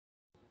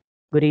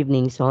Good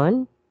evening,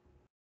 son.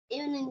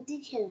 Evening,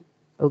 teacher.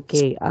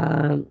 Okay.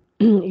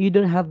 You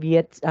don't have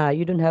yet.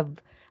 You don't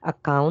have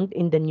account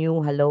in the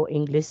new Hello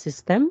English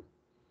system.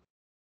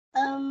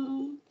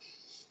 Um,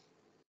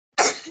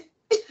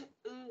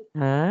 mm,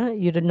 Huh?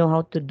 You don't know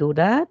how to do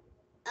that.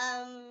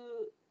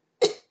 um,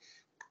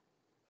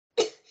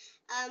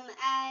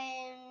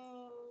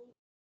 I'm.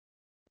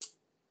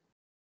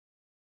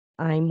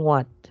 I'm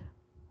what?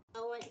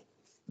 Oh, wait.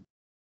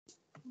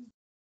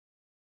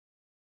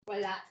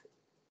 Wala.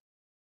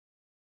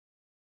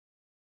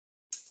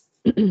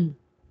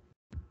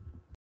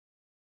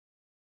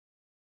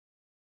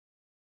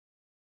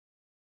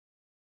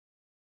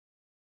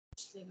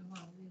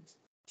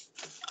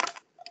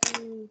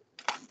 Mm,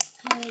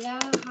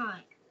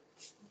 kailangan.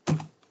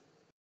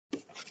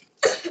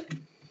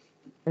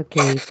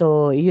 Okay.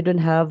 So you don't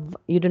have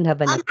an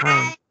account.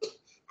 I,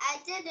 I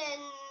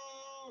didn't,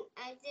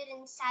 I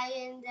didn't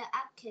sign the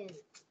account.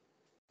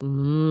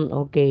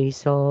 Okay.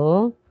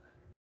 So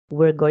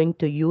we're going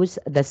to use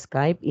the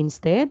Skype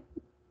instead.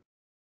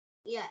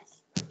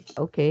 Yes.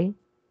 Okay.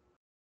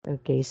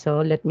 Okay.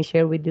 So let me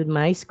share with you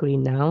my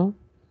screen now.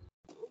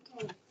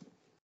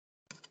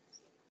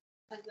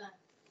 Okay.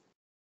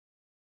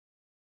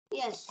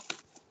 Yes.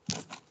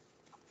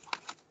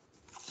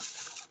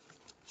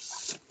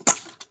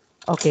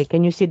 Okay.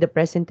 Can you see the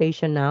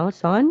presentation now,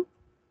 son?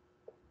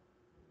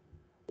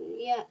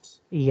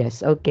 Yes.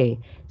 Yes, okay.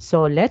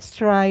 So let's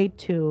try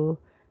to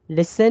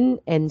listen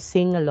and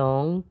sing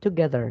along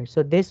together.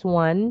 So this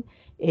one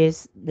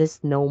is the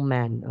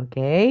snowman,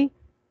 okay?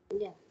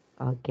 Yeah.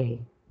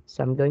 Okay.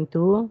 So I'm going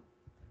to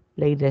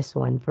play this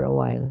one for a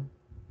while.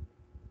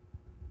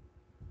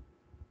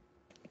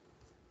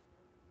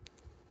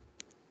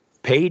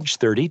 Page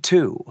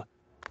 32.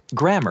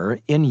 Grammar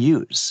in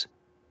use.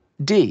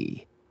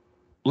 D.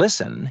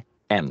 Listen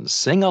and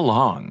sing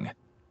along.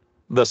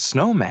 The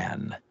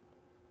snowman.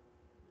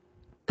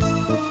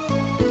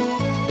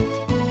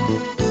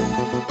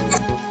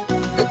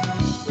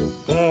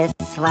 This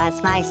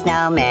was my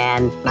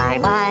snowman, my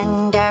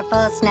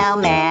wonderful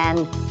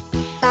snowman.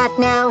 But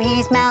now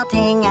he's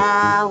melting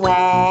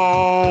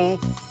away.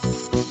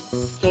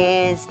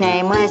 His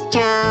name was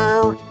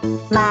Joe,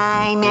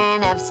 my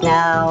man of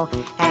snow.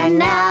 And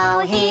now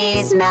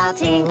he's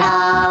melting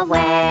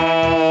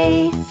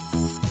away.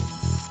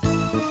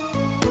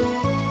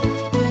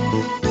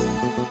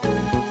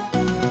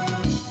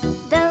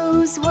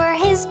 Those were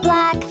his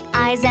black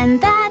eyes, and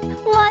that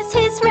was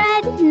his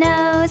red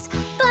nose.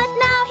 But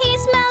now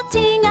he's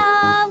melting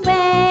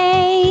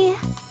away.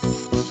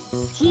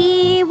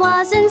 He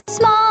wasn't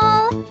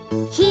small,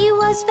 he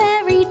was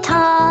very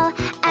tall,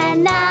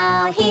 and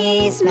now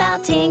he's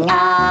melting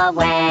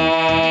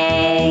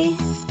away.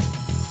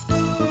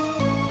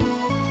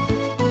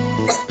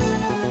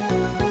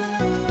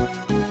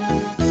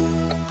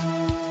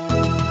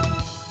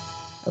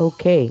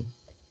 Okay.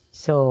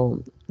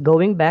 So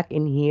going back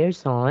in here,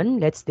 son,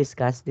 let's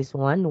discuss this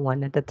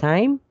one at a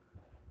time.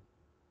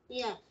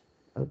 Yes.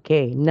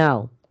 Okay.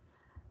 Now,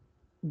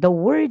 the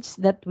words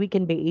that we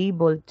can be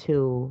able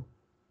to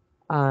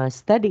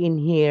study in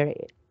here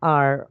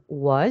are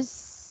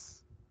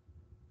was,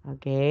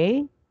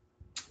 okay,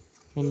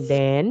 and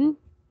then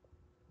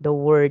the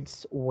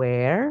words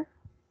where.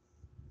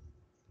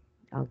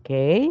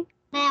 Okay.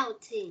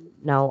 Melting.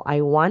 Now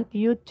I want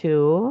you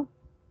to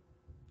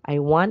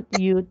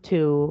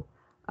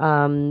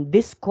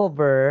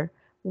discover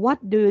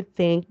what do you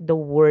think the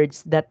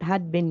words that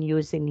had been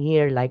used in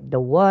here, like the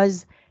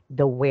was,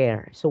 the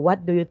where. So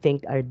what do you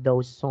think are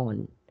those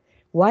son?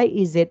 Why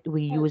is it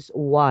we use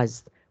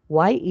was?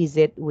 Why is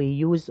it we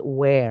use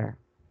where?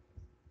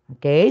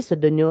 Okay, so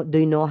do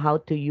you know how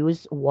to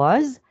use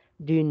was?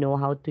 Do you know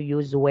how to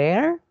use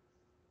where?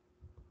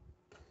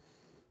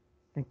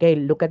 Okay,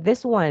 look at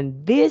this one.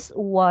 This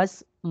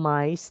was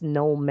my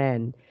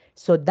snowman.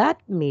 So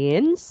that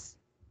means,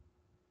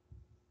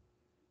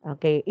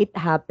 okay, it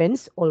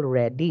happens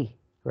already,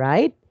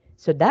 right?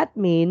 So that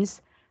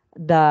means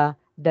the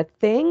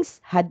things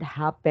had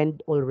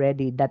happened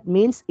already. That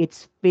means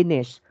it's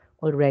finished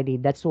already.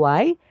 That's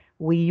why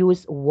we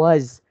use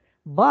was.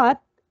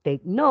 But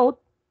take note,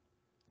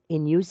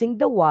 in using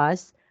the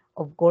was,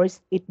 of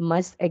course, it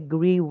must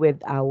agree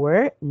with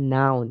our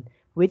noun,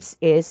 which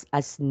is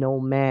a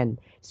snowman.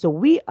 So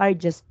we are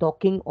just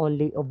talking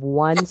only of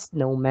one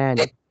snowman.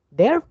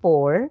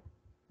 Therefore,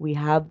 we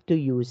have to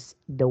use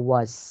the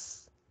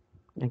was.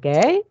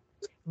 Okay?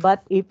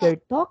 But if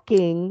you're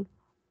talking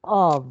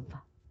of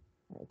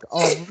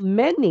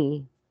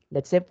many,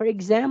 let's say for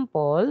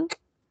example,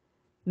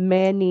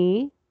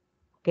 many,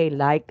 okay,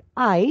 like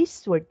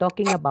ice, we're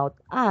talking about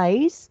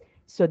ice,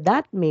 so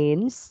that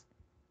means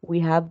we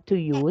have to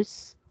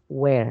use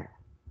where.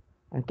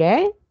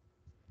 Okay?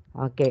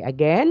 Okay,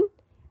 again,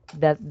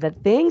 the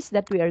things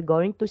that we are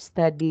going to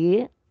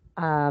study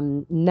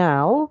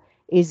now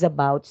is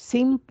about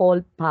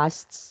simple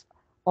pasts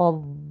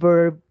of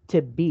verb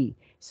to be.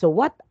 So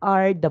what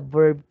are the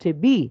verb to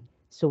be?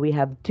 So we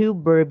have two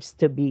verbs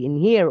to be in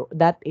here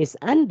that is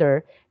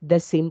under the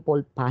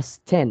simple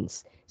past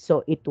tense.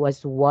 So it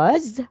was,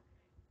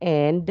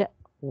 and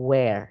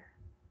where.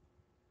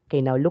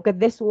 Okay, now look at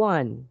this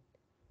one.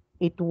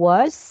 It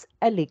was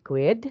a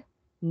liquid.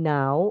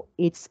 Now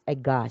it's a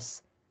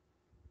gas.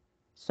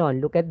 So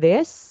look at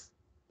this.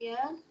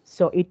 Yeah.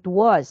 So it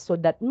was. So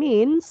that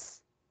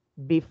means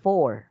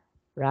before,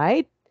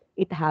 right?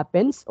 It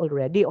happens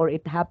already or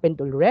it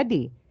happened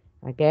already.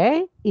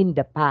 Okay? In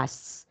the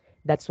past.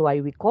 That's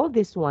why we call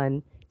this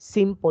one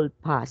simple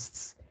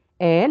pasts.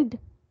 And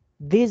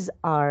these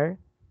are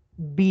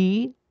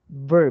be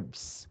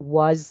verbs,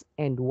 was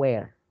and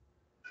where.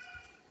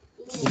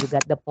 Did you Yeah.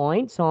 get the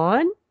point,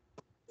 son?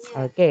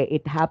 Yeah. Okay,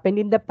 it happened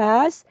in the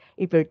past.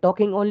 If you're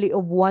talking only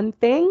of one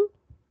thing,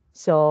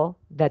 so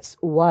that's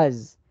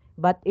was.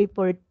 But if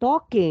we're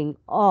talking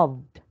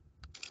of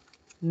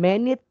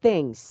many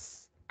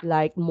things,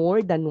 like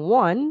more than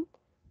one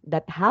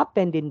that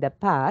happened in the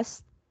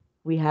past,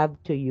 we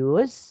have to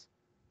use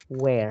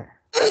where.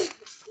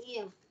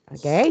 Yeah.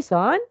 Okay,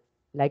 son?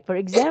 Like for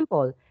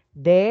example,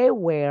 they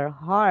were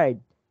hard.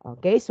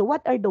 Okay, so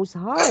what are those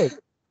hard?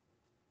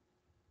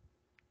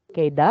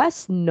 Okay, the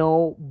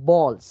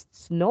snowballs.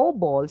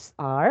 Snowballs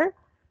are,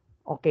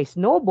 okay,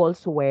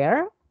 snowballs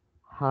were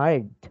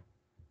hard.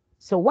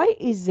 So why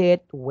is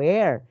it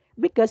where?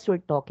 Because we're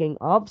talking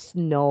of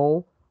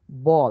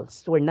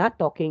snowballs. We're not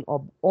talking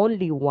of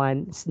only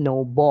one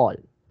snowball.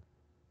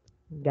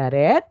 Got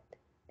it?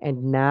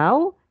 And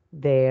now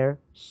they're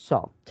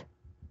soft.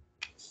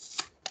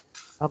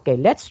 Okay,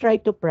 let's try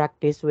to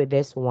practice with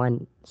this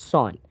one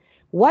song.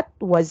 What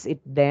was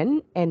it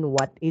then and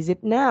what is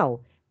it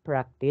now?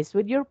 Practice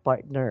with your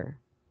partner.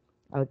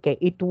 Okay,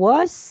 it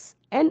was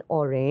an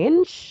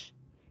orange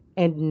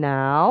and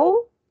now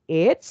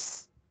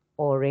it's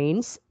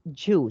orange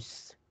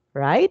juice,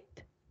 right?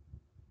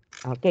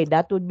 Okay,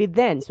 that would be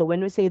then. So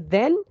when we say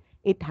then,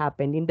 it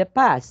happened in the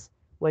past.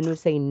 When we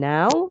say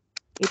now,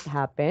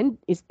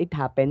 it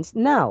happens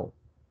now.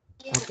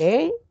 Yeah.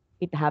 Okay?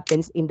 It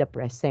happens in the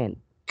present.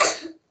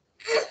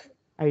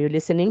 Are you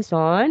listening,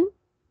 son?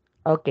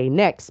 Okay,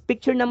 next.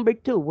 Picture number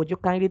 2. Would you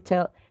kindly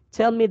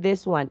tell me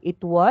this one?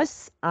 It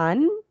was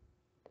an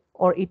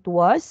or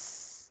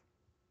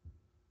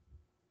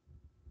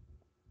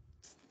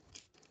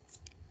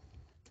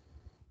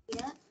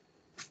Yeah.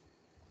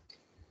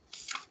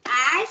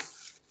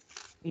 Ice.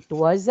 it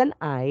was an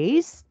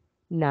ice.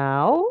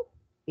 Now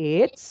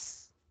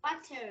it's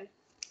Water.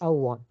 a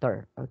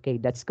water. Okay,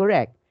 that's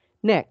correct.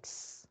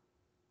 Next.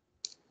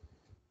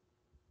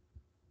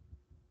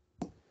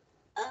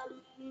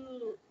 Um.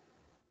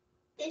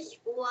 It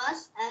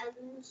was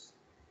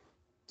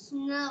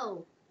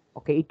snow.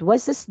 Okay, it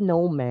was a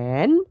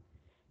snowman.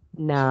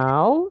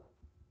 Now,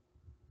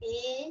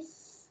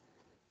 Is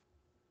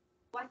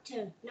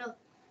water. No.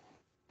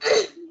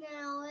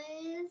 Now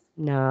is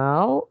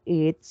now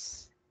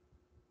it's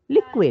uh,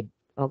 liquid,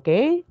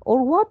 okay?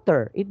 Or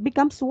water. It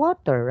becomes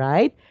water,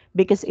 right?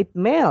 Because it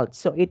melts.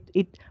 So it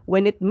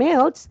when it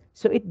melts,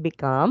 so it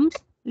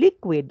becomes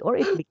liquid or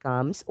it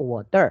becomes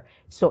water.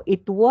 So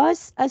it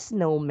was a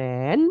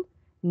snowman.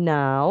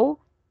 Now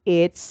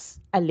it's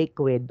a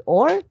liquid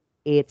or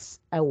it's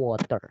a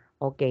water.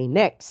 Okay,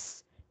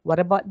 next. What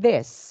about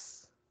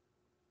this?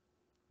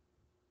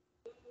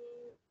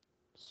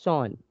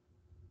 Son.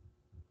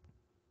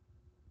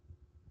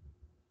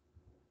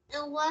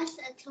 it was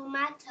a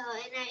tomato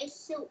and a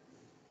soup.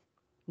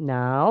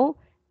 Now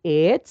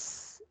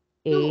it's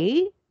Soup.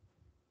 a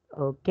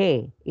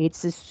okay,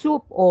 it's a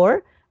soup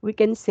or we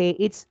can say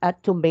it's a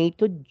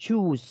tomato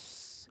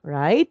juice,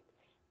 right?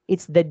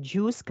 It's the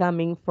juice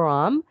coming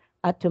from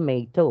a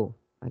tomato.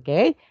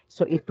 Okay?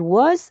 So it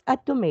was a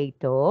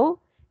tomato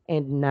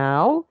and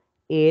now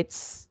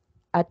it's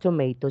a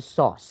tomato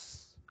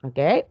sauce.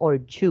 Okay? Or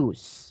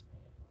juice.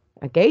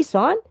 Okay,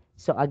 son?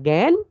 So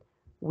again,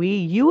 we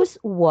use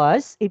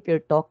was if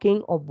you're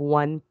talking of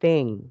one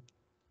thing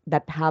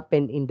that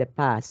happened in the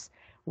past.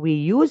 We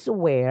use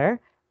where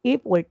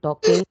if we're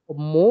talking of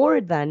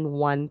more than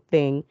one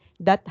thing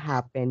that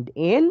happened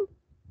in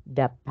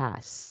the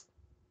past.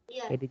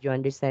 Yeah. Okay, did you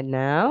understand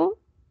now?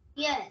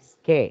 Yes.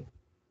 Okay,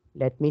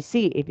 let me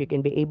see if you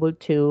can be able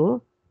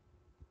to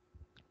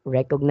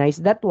recognize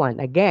that one.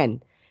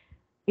 Again,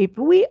 if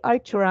we are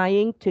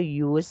trying to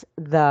use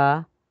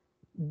the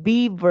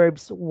be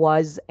verbs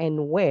was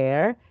and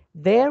where,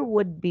 there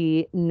would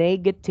be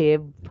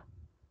negative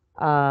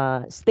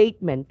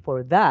statement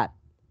for that.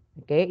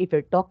 Okay, if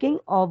you're talking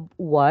of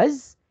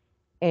was,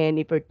 and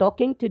if you're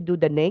talking to do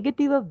the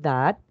negative of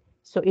that,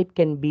 so it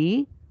can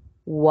be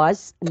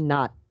was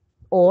not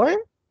or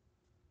Yes.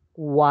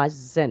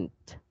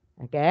 wasn't.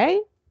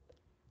 Okay?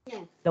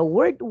 Yes. The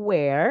word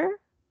where,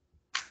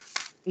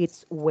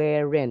 it's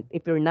weren't.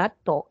 If you're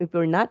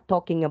not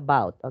talking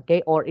about,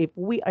 okay, or if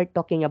we are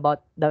talking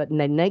about the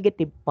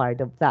negative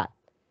part of that,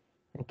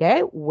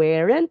 okay,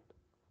 weren't,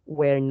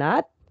 were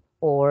not,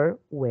 or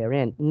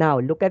weren't. Now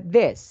look at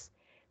this.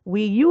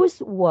 We use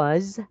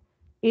was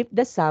if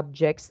the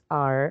subjects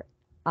are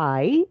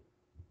I,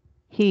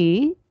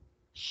 he,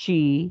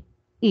 she,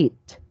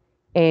 it.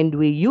 And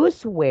we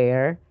use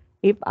where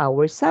if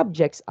our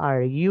subjects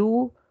are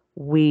you,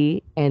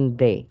 we, and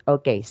they.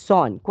 Okay,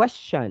 Son,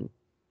 question.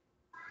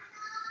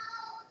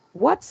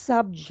 What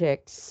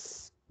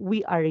subjects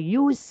we are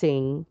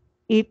using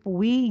if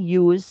we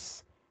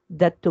use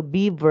the to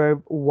be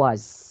verb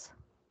was?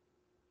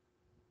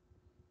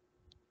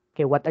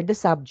 Okay, what are the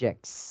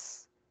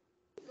subjects?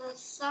 The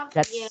subject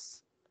That's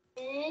is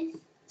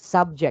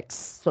subjects.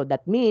 So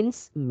that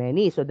means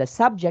many. So the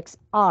subjects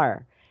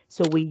are.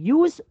 So we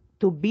use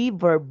to be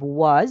verb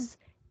was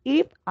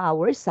if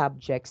our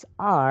subjects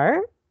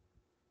are.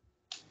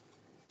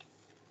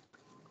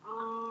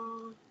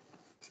 um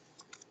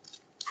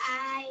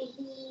I,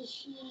 he,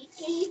 she,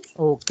 it.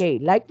 Okay,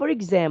 like for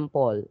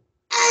example,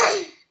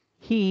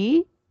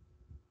 he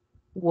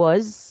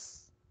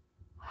was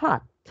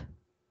hot,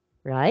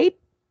 right?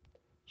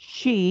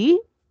 She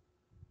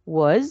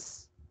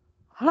was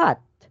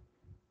hot,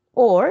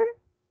 or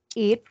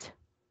it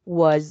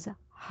was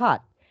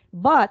hot.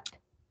 But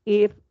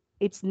if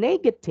it's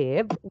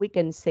negative, we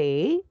can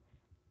say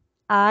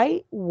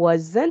I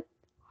wasn't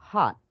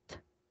hot.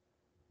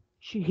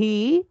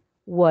 He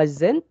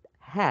wasn't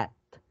hot,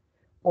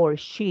 or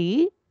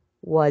she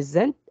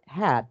wasn't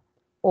hot,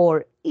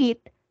 or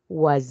it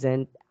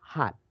wasn't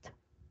hot.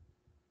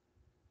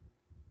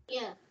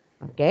 Yeah.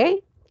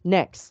 Okay?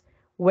 Next,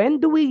 when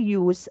do we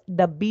use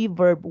the be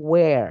verb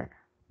where?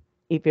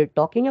 If you're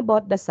talking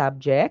about the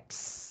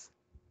subjects,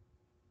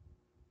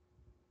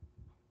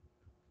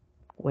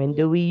 when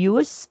do we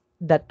use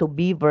the to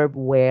be verb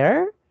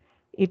where?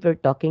 If you're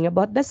talking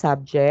about the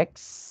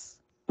subjects,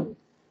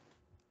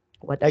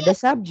 what are Yeah. the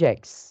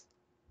subjects?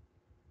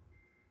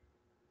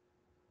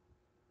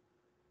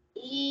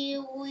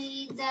 You,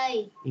 we,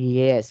 they.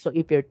 Yes. So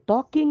if you're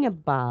talking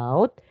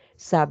about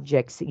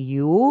subjects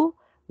you,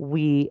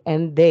 we,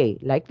 and they.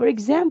 Like for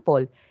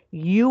example,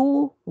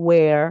 you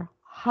were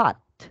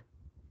hot.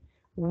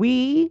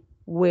 We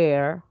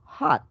were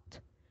hot.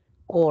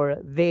 Or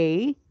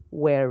they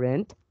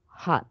weren't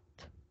hot.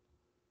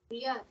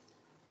 Yeah.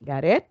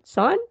 Got it,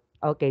 son?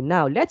 Okay,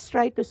 now let's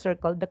try to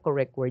circle the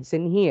correct words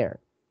in here.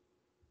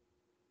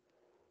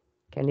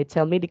 Can you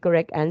tell me the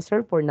correct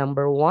answer for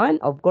number one?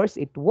 Of course,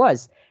 it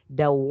was.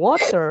 The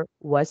water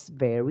was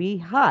very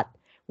hot.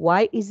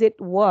 Why is it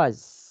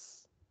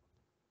was?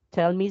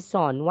 Tell me,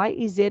 son, why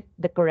is it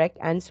the correct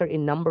answer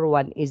in number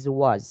one is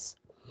was?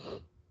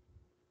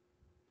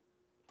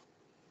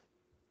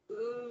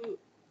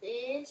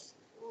 This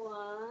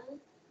was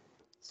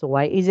So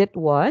why is it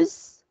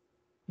was?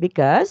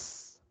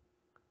 Because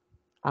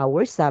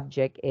our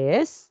subject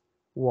is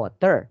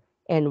water.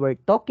 And we're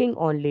talking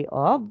only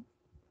of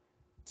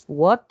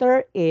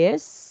water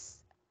is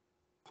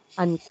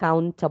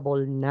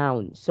uncountable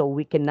noun. So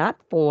we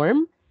cannot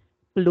form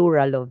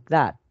plural of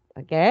that.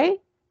 Okay?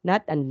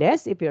 Not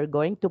unless if you're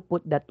going to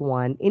put that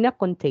one in a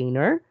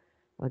container,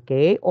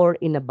 okay, or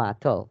in a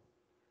bottle.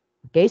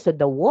 Okay, so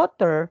the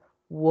water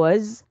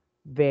was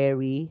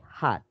very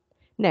hot.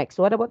 Next,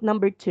 what about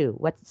number two?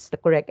 What's the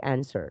correct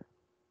answer?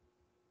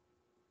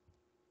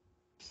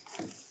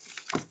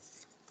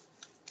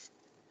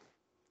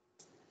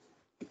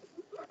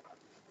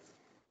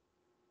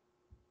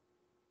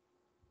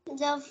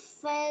 the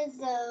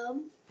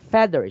feather.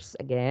 Feathers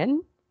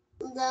again.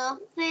 The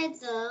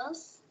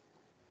feathers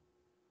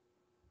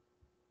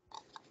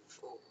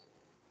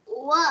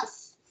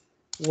was.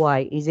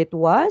 Why is it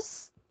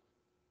was?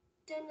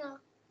 Don't know.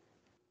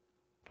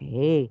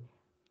 Okay,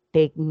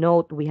 take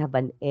note, we have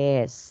an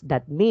S.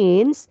 That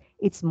means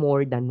it's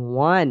more than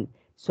one.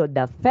 So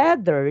the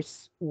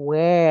feathers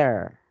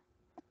were,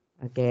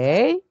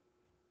 okay,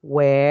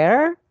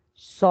 were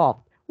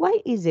soft.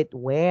 Why is it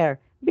were?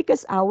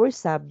 Because our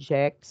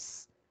subject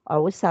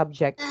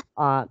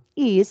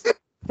is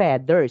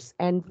feathers,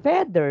 and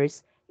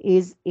feathers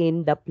is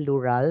in the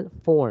plural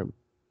form.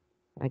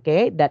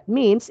 Okay, that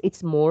means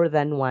it's more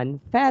than one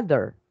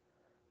feather.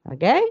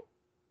 Okay,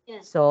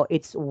 Yeah. so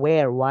it's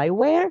where. Why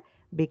where?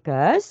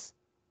 Because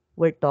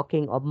we're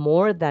talking of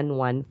more than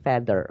one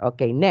feather.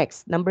 Okay,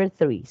 next, number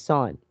three,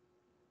 son.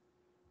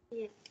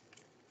 Yeah.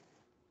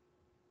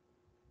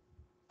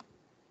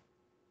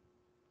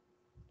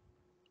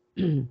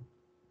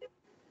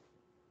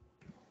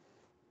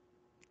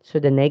 So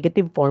the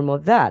negative form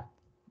of that.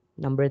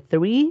 Number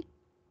three,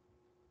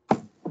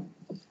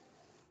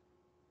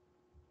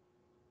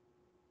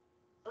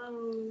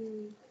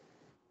 Um.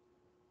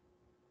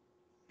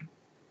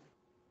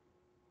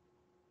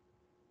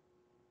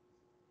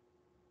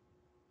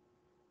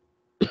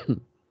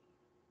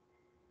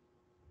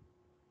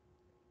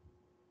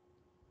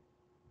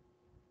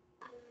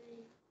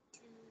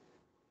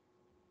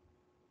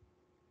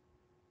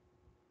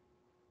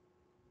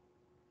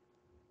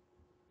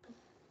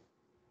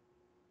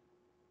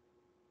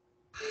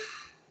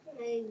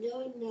 I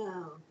don't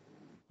know.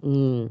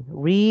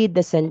 read the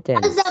And the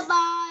sentence.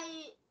 boy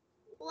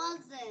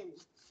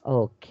wasn't.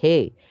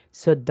 Okay,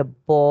 so the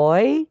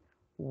boy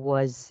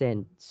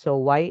wasn't. So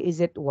why is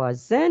it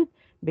wasn't?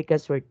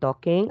 Because we're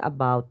talking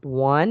about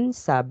one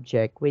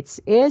subject, which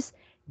is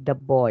the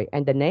boy.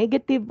 And the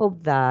negative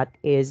of that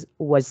is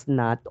was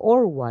not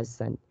or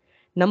wasn't.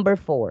 Number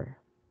four.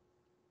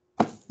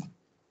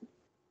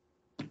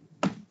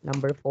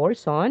 Number 4,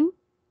 son.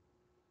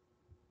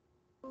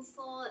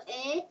 For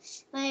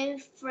it, my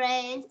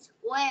friends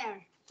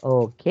were.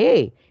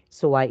 Okay.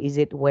 So why is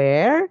it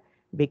where?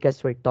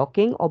 Because we're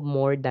talking of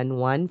more than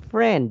one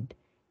friend.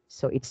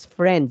 So it's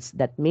friends.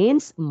 That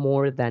means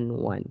more than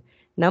one.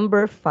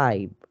 Number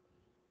 5.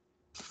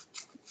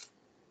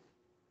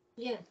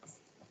 Yes.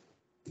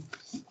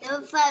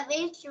 Number 5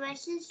 is my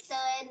sister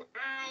and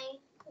I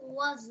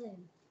wasn't.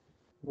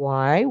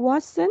 Why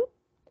wasn't?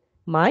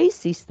 My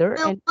sister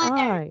No, and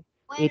where? I.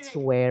 It's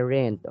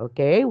Weren't. weren't.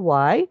 Okay.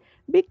 Why?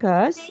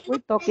 Because They we're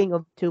they talking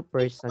of two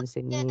persons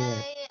in here.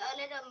 a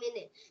little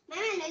minute. Mẹ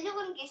lấy cho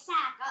con cái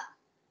sạc ạ.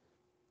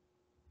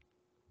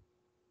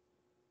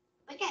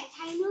 Với cả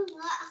thay nước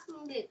nữa,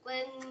 không để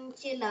quên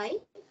chia lấy.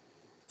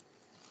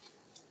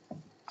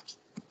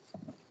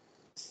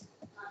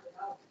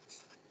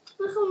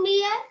 Tôi không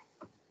biết.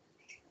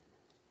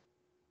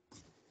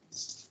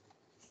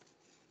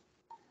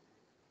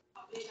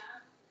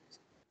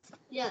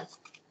 Yes.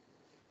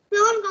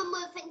 Nhưng con còn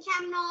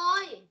 10%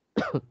 thôi.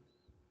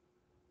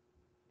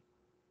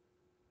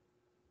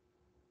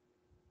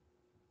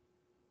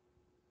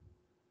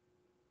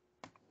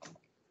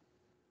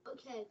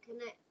 Okay,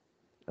 connect.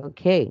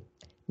 Okay.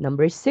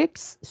 Number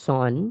 6,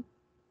 son.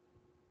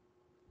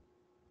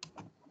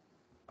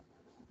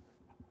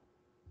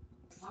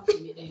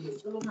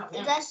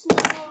 The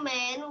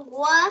snowman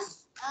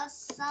was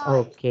outside.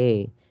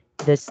 Okay.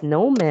 The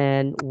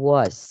snowman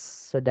was.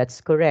 So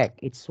that's correct.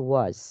 It's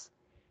was.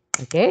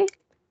 Okay.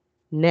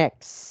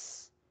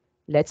 Next.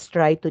 Let's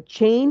try to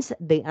change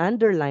the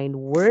underlined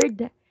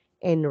word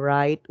and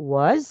write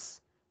was,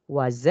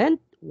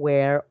 wasn't,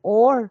 were,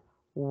 or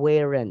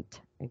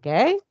weren't.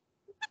 Okay?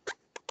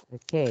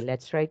 Okay,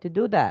 let's try to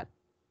do that.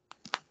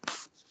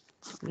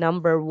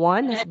 Number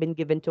 1 has been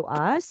given to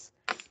us.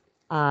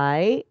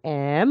 I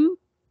am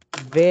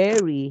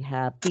very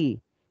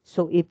happy.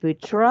 So if we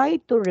try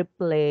to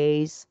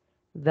replace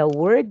the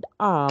word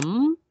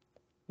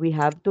we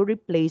have to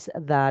replace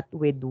that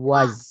with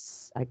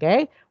was.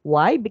 Okay?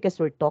 Why? Because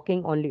we're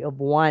talking only of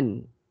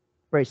one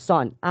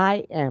person.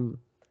 I am.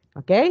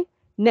 Okay?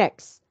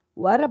 Next.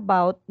 What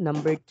about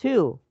number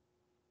 2?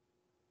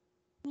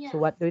 Yeah. So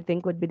what do you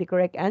think would be the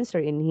correct answer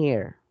in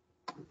here?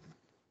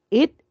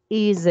 It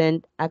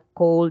isn't a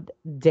cold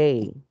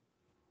day.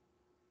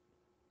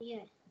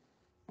 Yeah.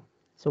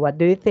 So what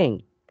do you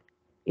think?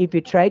 If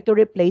you try to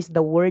replace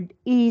the word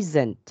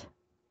isn't,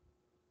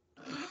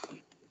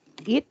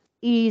 it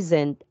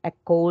isn't a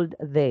cold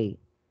day.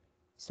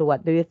 So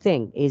what do you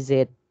think? Is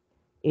it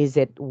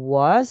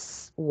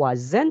was,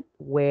 wasn't,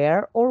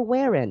 were, or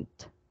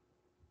weren't?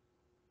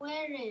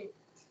 Weren't.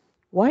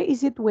 Why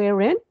is it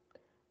weren't?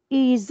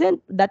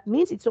 Isn't. That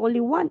means it's only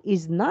one.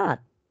 Is not.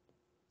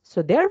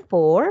 So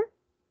therefore,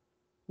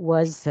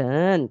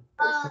 wasn't.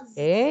 Was.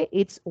 Okay?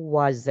 It's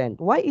wasn't.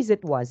 Why is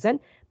it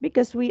wasn't?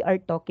 Because we are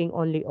talking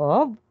only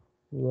of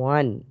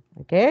one.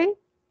 Okay?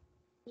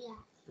 Yeah.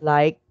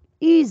 Like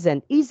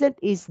isn't. Isn't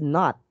is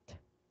not.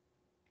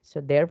 So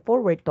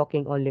therefore, we're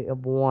talking only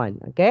of one.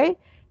 Okay?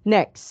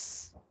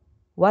 Next.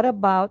 What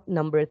about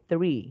number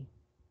 3?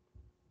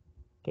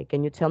 Okay,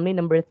 can you tell me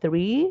number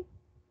 3?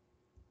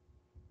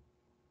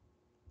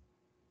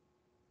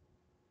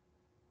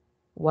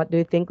 What do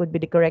you think would be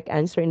the correct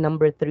answer in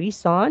number 3,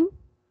 son?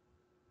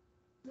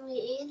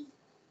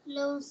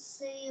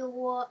 Lucy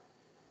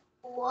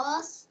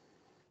was.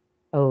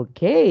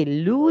 Okay,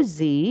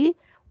 Lucy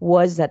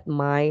was at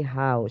my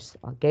house.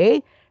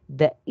 Okay,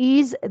 the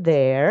is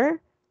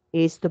there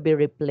is to be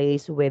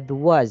replaced with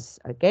was.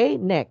 Okay,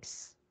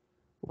 next.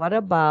 What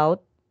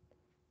about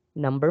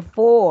number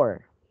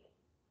 4?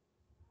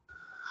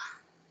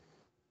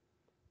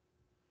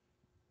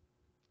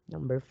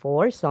 Number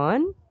 4,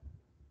 son.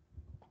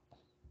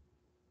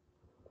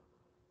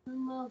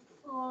 Number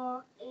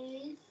 4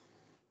 is.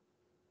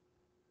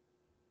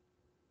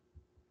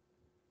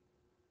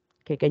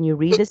 Okay, can you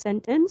read the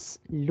sentence?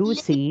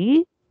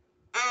 Lucy.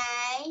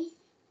 I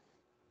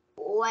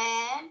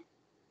were.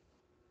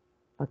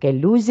 Okay,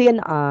 Lucy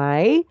and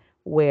I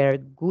were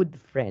good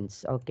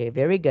friends. Okay,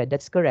 very good.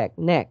 That's correct.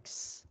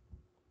 Next.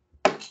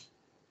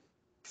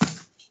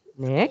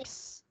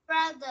 Next.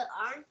 Brother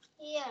aren't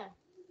here.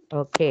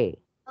 Okay.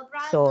 A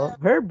So brother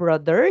her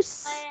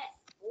brothers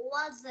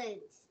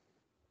wasn't.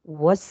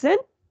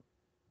 wasn't.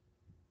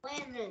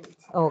 Weren't.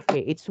 Okay,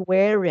 it's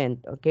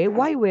weren't. Okay,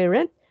 why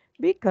weren't?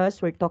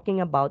 Because we're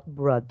talking about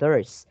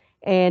brothers.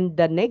 And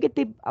the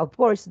negative, of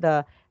course,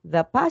 the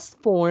past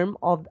form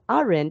of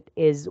aren't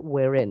is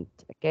weren't.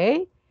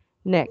 Okay?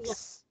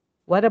 Next.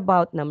 What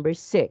about number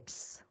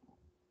 6?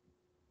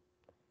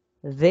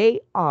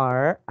 They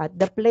are at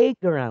the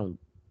playground.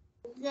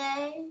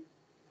 They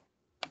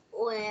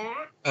were.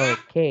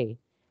 Okay.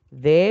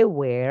 They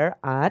were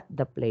at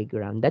the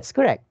playground. That's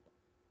correct.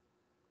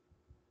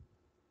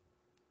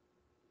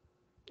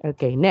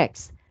 Okay,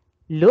 next.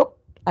 Look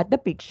at the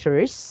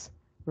pictures.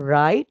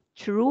 Write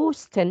true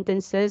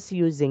sentences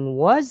using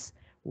was,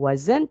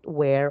 wasn't,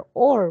 were,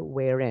 or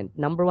weren't.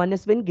 Number 1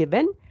 has been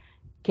given.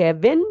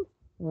 Kevin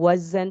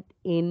wasn't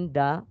in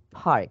the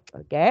park.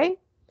 Okay?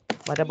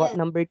 What about Yes.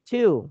 number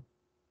 2?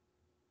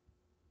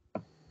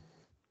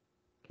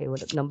 Okay,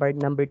 what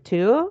number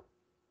 2?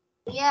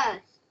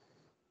 Yes.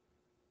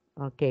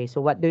 Okay,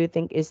 so what do you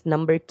think is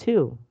number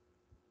 2?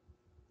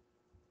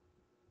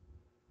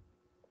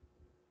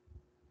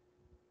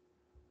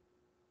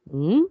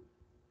 Hmm?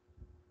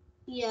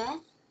 Yes.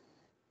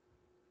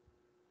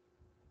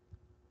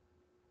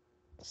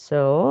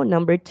 So,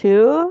 number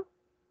 2,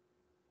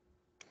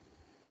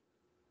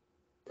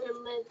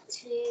 Number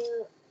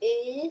 2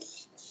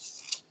 is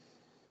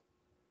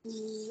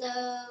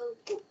the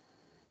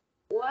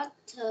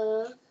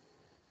water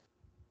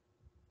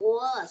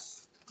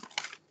was.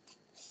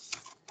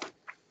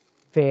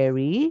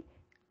 very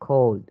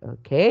cold.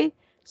 Okay,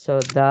 so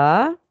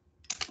the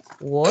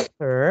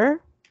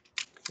water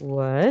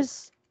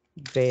was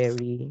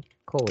very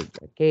cold.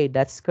 Okay,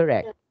 that's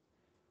correct.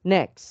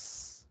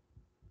 Next,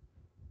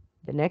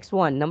 the next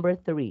one, number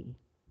 3.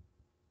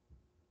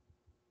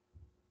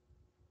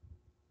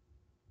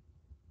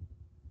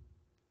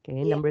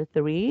 Okay, Yeah. number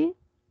 3.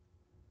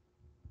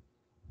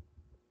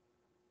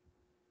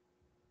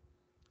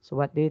 So,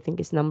 what do you think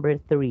is number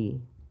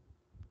 3?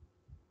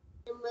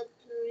 Number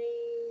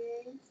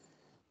 3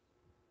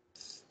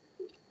 is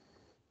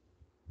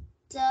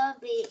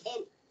Debbie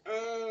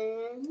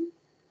and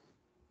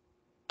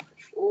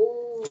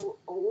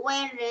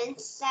wearing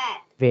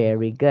sad.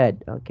 Very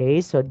good. Okay,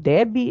 so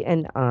Debbie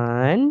and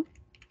Anne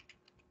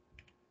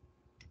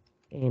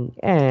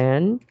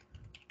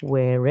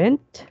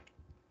weren't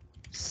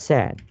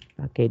sad.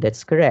 Okay,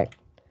 that's correct.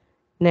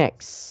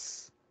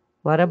 Next,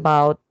 what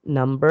about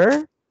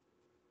number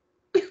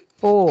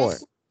 4?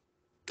 The,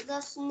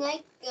 the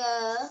snake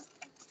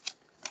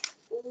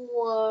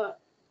were,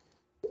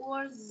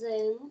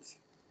 wasn't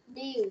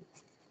new.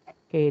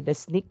 Okay, the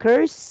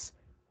sneakers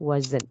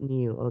wasn't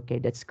new. Okay,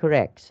 that's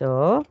correct.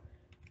 So,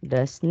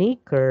 the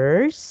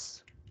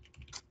sneakers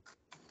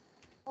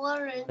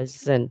Weren't.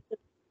 wasn't.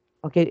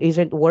 Okay,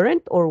 isn't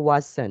weren't or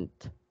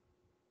wasn't?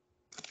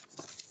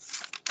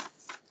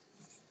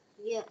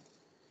 Yes.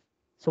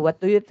 So, what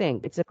do you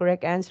think? It's the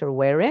correct answer.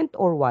 Weren't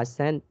or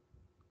wasn't?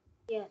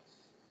 Yes.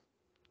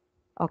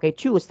 Okay,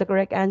 choose the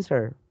correct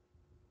answer.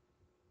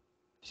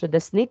 So, the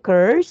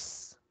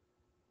sneakers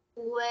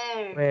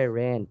Where?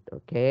 weren't.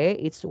 Okay,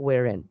 it's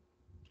weren't.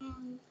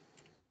 Mm,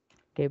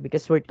 Okay,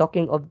 because we're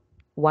talking of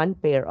one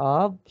pair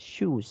of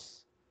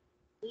shoes.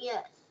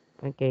 yes.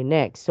 Okay,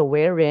 next. So,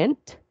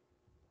 weren't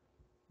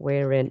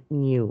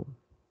new.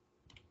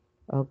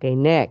 Okay,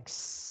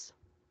 next.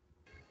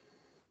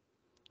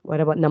 What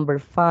about number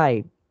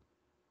 5?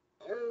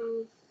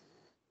 Um,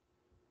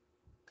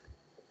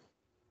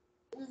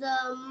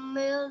 the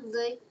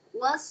music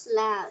was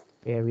loud.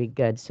 Very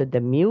good. So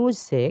the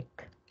music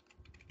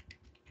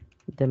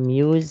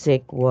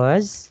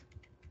was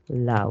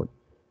loud.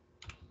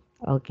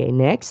 Okay,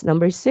 next,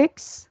 number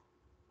 6.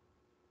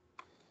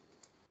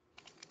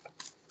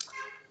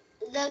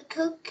 The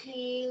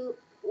cookie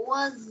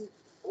was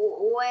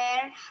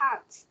were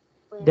hot.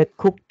 The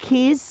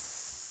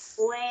cookies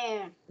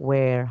Where?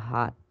 were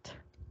hot.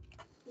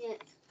 Yes.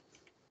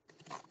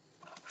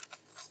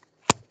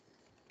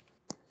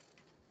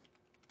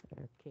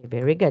 Okay,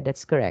 very good.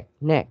 That's correct.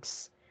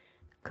 Next,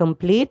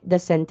 complete the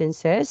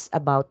sentences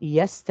about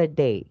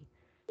yesterday.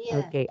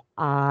 Yes. Okay,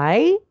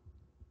 I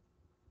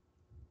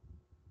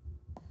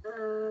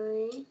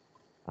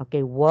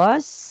okay,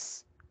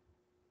 was,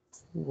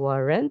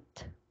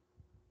 weren't.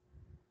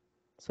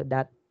 So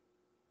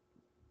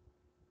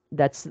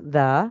that's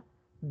the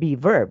be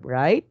verb,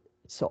 right?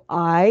 So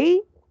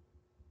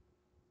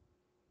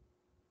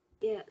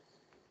yes.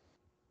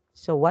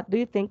 so what do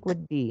you think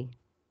would be?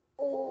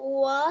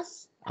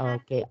 Was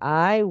Okay, happy.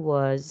 I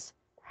was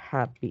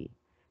happy.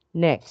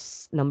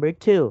 Next, number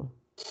 2.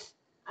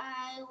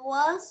 I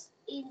was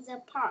in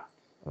the park.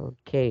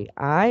 Okay,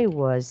 I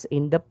was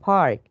in the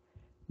park.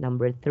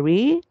 Number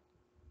 3.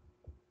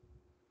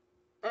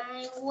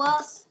 I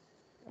was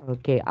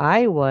Okay,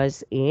 I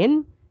was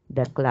in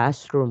the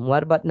classroom.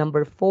 What about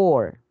number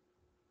 4?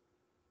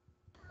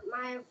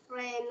 my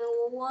friend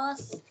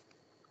was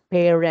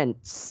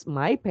Parents.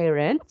 My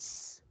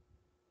parents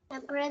my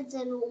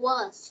present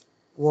was.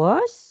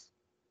 was?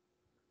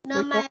 No,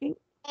 We're my talking.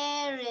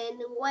 parent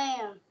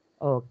were.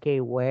 Okay,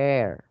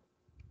 where?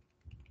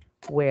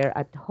 Where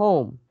at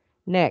home.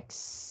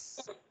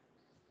 Next,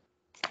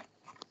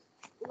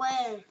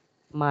 Where?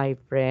 my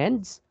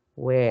friends Where?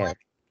 were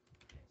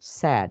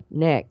sad.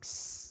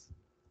 Next,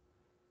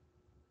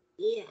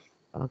 Yeah.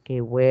 okay,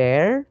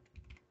 where?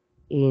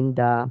 In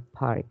the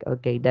park.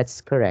 Okay,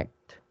 that's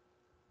correct.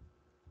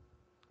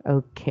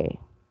 Okay,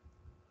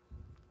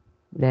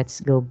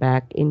 let's go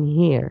back in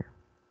here.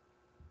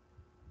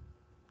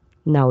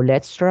 Now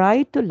let's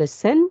try to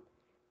listen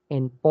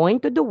and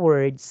point to the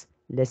words.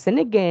 Listen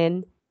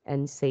again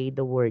and say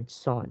the word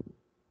son.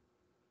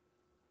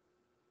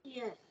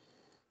 Yeah.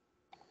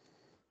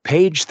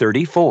 Page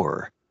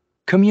 34.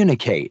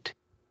 Communicate.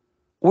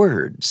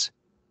 Words.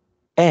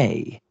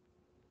 A.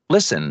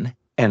 Listen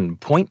and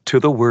point to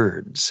the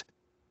words.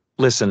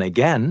 Listen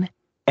again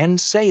and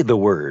say the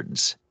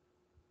words.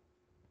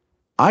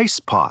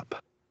 Ice pop.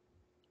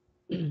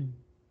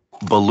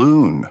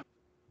 Balloon.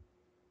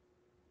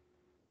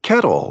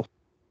 Kettle.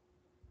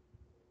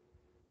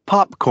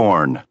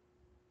 Popcorn.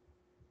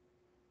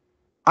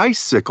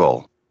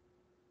 Icicle.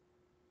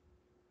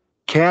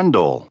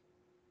 Candle.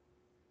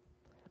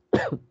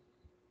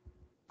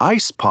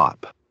 Ice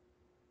pop.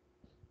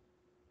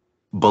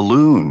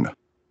 Balloon.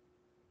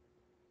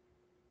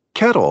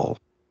 Kettle.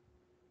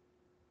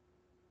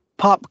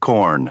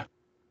 Popcorn.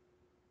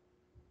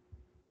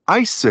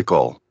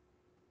 Icicle.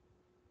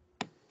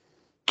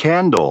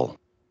 Candle.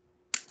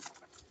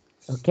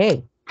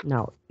 Okay,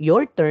 now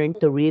your turn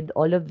to read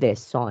all of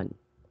this, Son.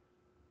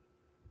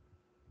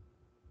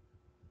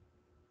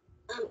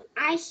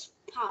 Ice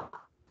pop.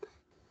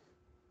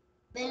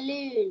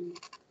 Balloon.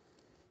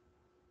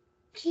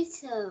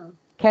 Kettle.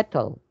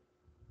 Kettle.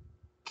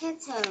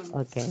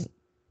 Kettle. Okay.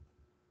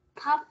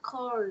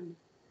 Popcorn.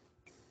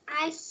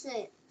 Ice.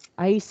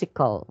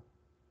 Icicle.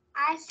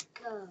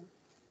 Icicle.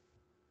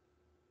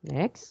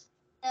 Next.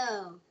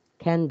 No.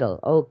 Candle.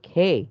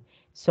 Okay.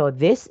 So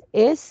this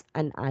is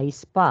an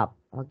ice pop.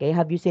 Okay.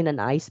 Have you seen an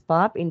ice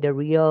pop in the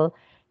real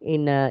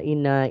in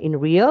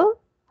real?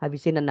 Have you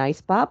seen an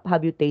ice pop?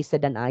 Have you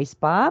tasted an ice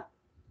pop?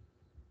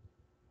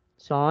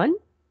 Son?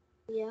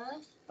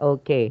 Yes.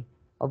 Okay.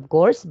 Of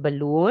course,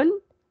 balloon.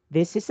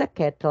 This is a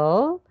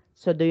kettle.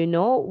 So do you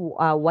know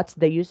what's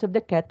the use of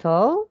the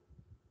kettle?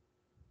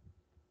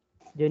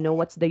 Do you know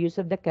what's the use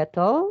of the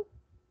kettle?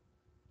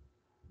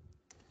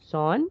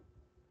 Son?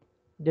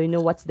 Do you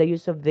know what's the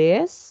use of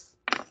this?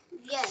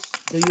 Yes.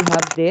 Do you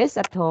have this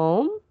at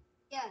home?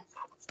 Yes.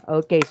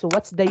 Okay, so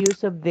what's the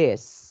use of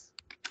this?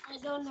 I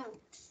don't know.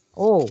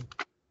 Oh,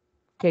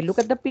 okay, look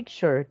at the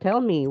picture. Tell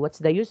me, what's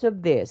the use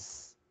of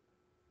this?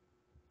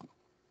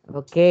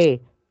 Okay,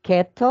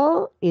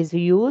 kettle is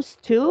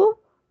used to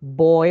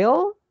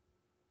boil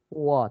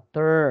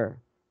water.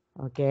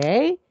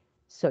 Okay,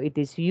 so it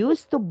is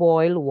used to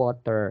boil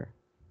water.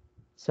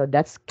 So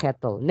that's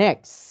kettle.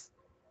 Next,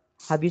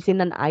 have you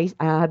seen an ice?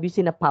 Have you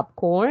seen a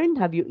popcorn?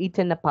 Have you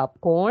eaten a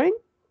popcorn?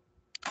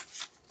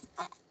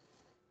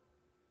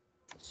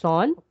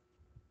 Son,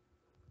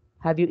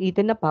 have you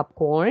eaten a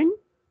popcorn?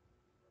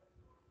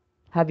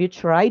 Have you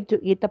tried to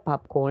eat a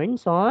popcorn,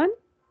 Son?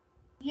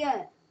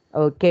 Yes.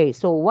 Okay,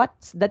 so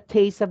what's the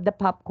taste of the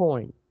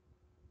popcorn?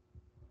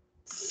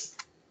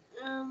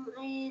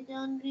 I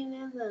don't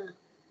remember.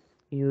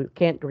 You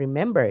can't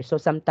remember. So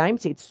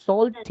sometimes it's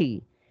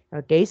salty.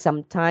 Okay,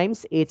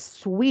 sometimes it's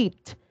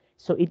sweet.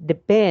 So it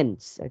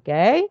depends.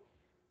 Okay,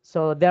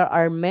 so there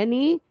are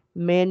many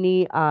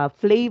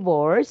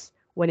flavors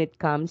when it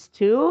comes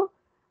to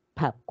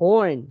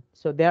popcorn.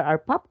 So there are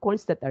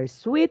popcorns that are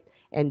sweet,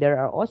 and there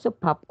are also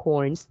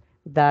popcorns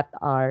that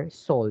are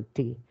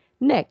salty.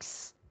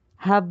 Next,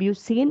 have you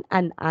seen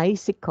an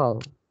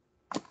icicle?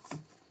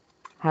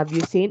 Have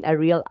you seen a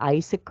real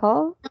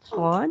icicle,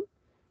 Swan?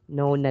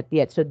 No, not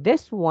yet. So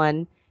this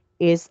one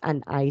is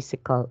an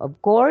icicle. Of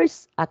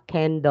course, a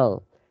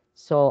candle.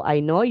 So I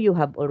know you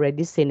have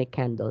already seen a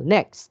candle.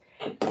 Next,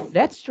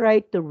 let's try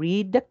to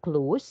read the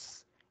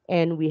clues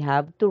and we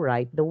have to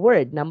write the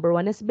word. Number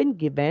one has been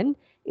given.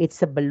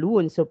 It's a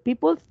balloon. So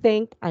people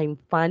think I'm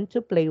fun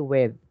to play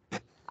with.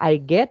 I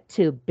get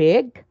too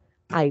big.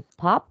 I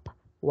pop.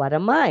 What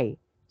am I?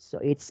 So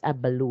it's a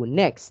balloon.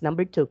 Next,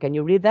 number two. Can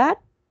you read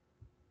that?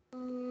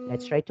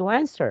 Let's try to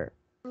answer.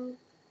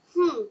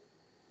 Hmm.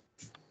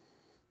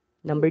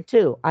 Number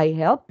two, I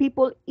help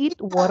people eat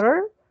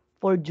water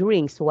for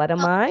drinks. What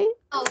am I?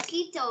 Oh,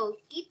 keto.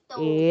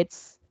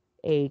 It's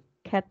a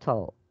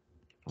kettle.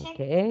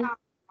 Okay,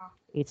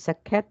 it's a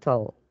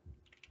kettle.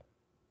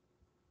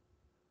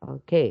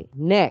 Okay,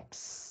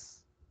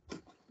 next.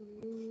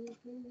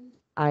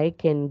 I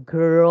can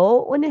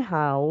grow on a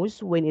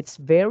house when it's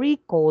very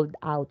cold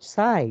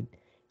outside.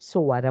 So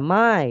what am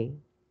I?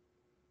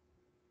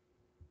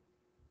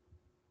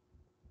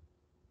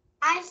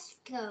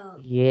 Icicle.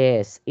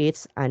 Yes,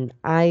 it's an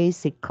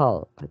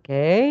icicle.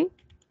 Okay,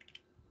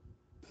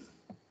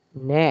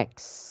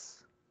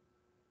 next.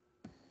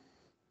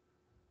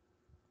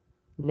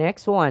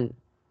 Next one.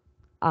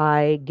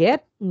 I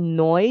get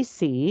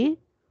noisy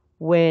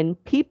when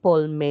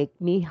people make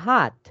me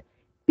hot.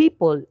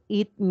 People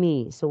eat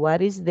me. So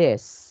what is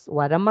this?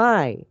 What am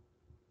I?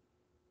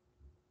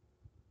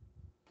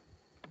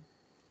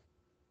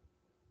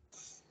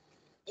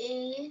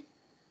 A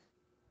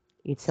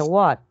It's a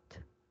what?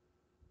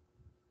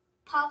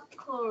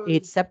 popcorn.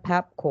 It's a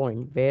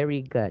popcorn.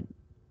 Very good.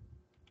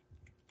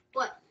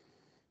 What?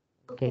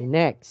 Okay,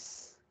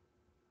 next.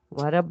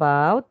 What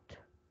about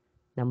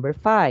number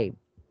five?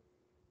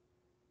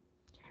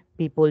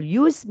 People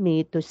use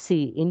me to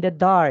see in the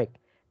dark.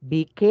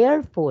 Be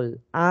careful.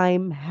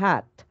 I'm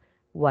hot.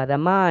 What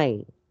am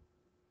I?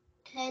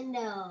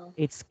 Candle.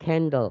 It's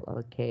candle.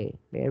 Okay,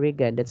 very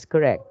good. That's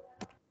correct.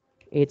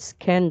 It's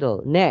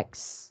candle.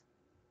 Next.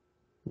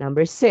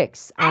 Number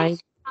six.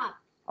 Ice cup.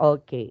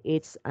 Okay,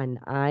 it's an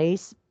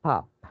ice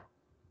pop.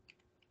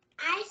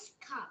 Ice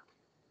cup.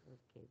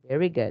 Okay,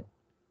 very good.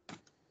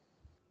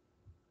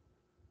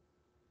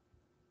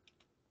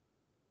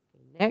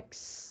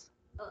 Next.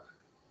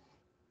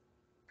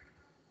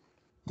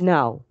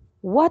 Now,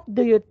 what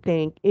do you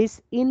think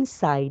is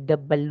inside the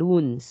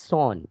balloon,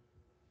 Son?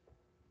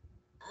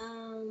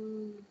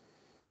 Um,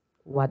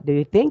 What do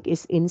you think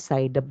is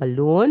inside the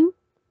balloon?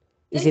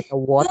 Is it a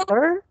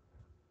water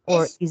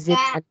or it's is it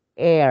gas. an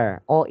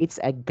air? Oh, it's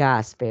a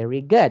gas.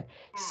 Very good.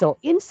 So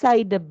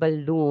inside the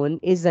balloon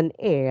is an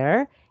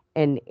air,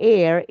 and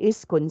air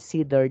is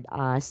considered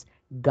as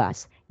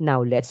gas.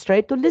 Now let's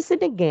try to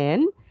listen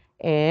again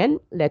and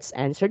let's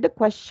answer the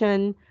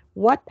question,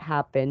 what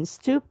happens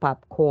to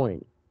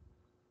popcorn?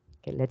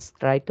 Okay, let's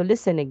try to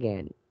listen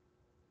again.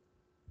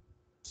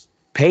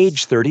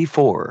 Page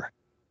 34.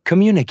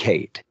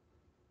 Communicate.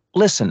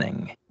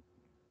 Listening.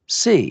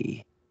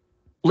 C.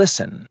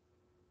 Listen.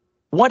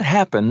 What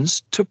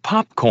happens to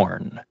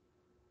popcorn?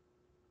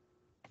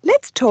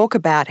 Let's talk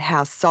about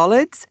how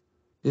solids,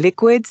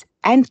 liquids,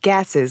 and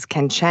gases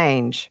can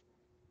change.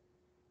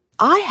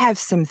 I have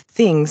some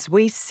things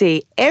we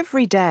see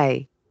every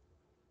day.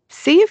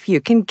 See if you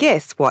can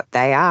guess what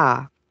they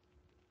are.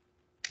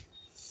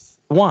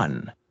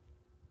 1.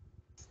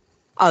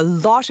 A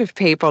lot of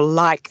people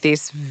like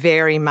this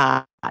very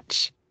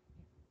much.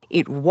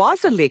 It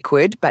was a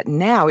liquid, but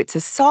now it's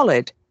a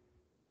solid.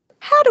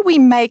 How do we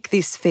make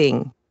this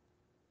thing?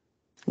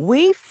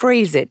 We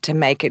freeze it to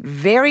make it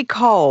very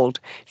cold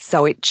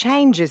so it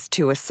changes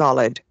to a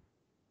solid.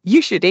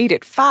 You should eat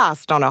it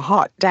fast on a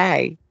hot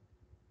day.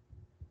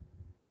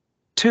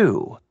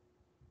 2.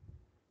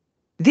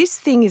 This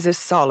thing is a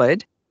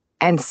solid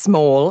and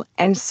small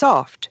and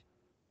soft.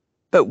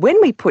 But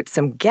when we put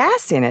some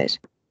gas in it,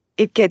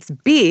 it gets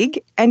big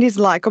and is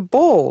like a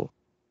ball.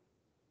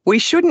 We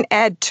shouldn't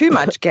add too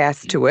much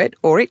gas to it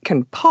or it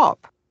can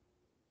pop.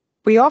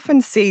 We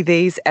often see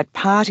these at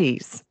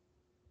parties.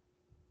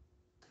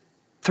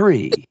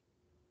 3.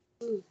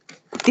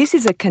 This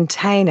is a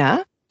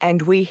container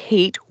and we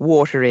heat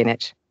water in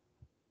it.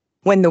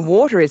 When the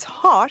water is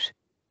hot,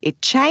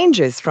 it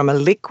changes from a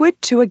liquid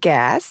to a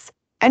gas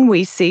and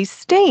we see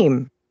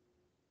steam.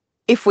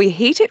 If we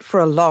heat it for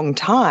a long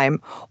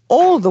time,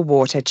 all the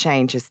water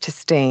changes to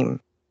steam.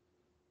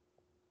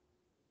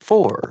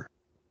 4.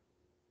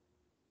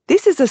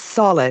 This is a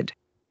solid,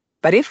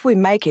 but if we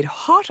make it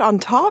hot on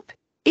top,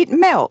 it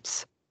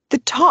melts. The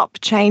top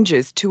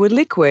changes to a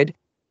liquid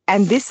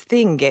and this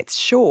thing gets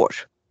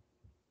short.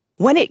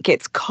 When it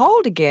gets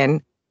cold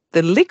again,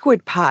 the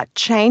liquid part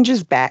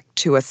changes back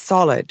to a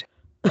solid.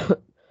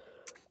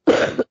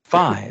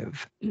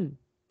 5.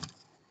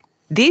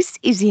 This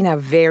is in a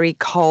very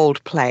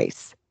cold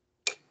place.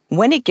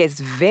 When it gets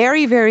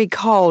very, very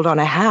cold on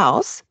a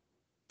house,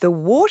 the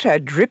water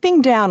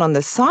dripping down on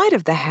the side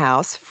of the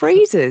house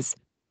freezes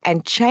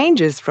and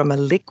changes from a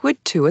liquid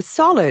to a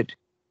solid.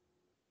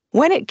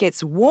 When it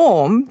gets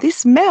warm,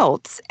 this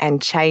melts and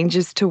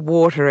changes to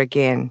water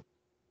again.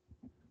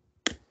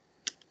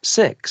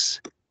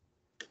 6.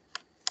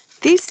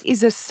 This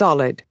is a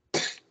solid.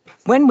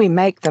 When we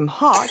make them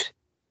hot,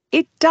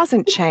 it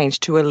doesn't change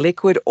to a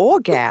liquid or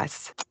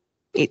gas.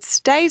 It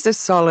stays a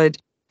solid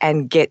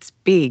and gets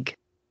big.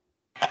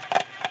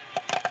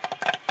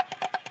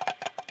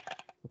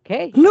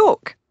 Okay.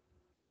 Look,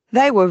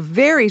 they were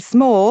very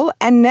small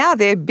and now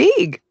they're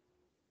big.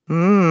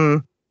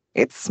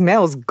 It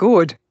smells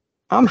good.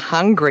 I'm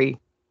hungry.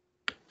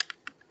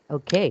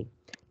 Okay.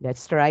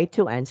 Let's try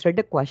to answer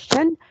the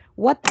question,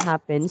 what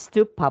happens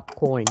to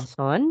popcorn,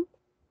 Son?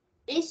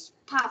 It's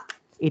pop.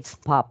 It's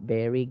pop.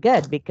 Very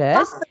good.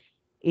 Because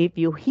if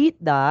you heat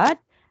that,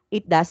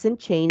 it doesn't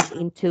change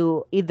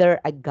into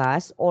either a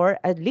gas or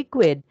a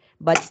liquid,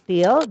 but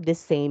still the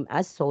same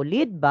as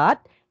solid,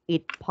 but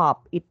it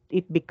pop.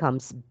 It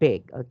becomes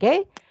big.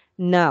 Okay?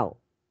 Now,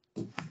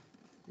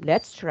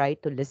 let's try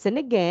to listen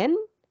again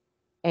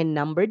and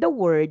number the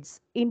words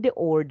in the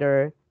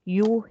order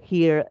you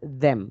hear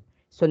them.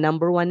 So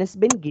number 1 has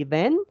been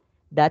given.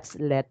 That's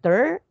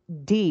letter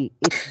D.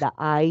 It's the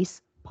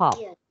ice pop.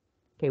 Yeah.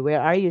 Okay,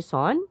 where are you,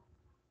 Son?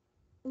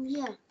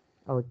 Yeah.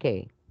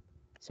 Okay.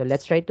 So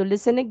let's try to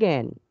listen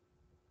again.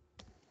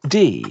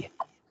 D.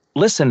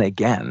 Listen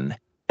again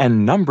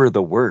and number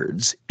the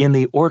words in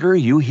the order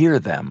you hear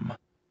them.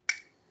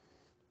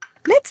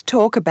 Let's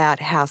talk about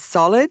how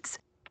solids,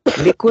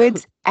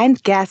 liquids,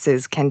 and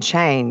gases can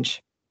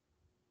change.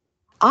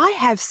 I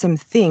have some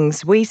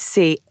things we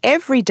see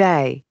every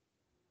day.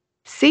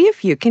 See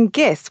if you can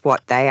guess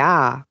what they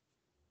are.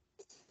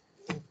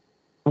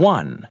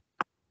 1.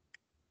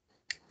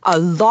 A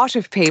lot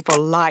of people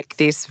like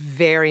this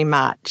very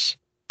much.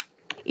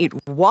 It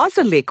was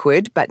a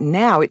liquid, but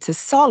now it's a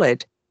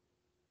solid.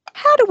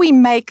 How do we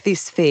make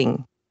this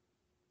thing?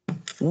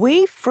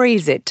 We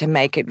freeze it to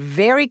make it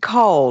very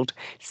cold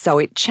so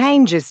it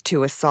changes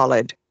to a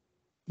solid.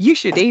 You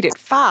should eat it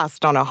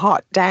fast on a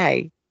hot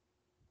day.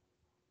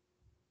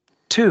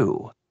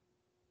 2.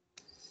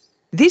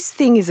 This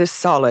thing is a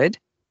solid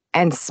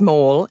and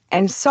small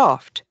and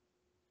soft.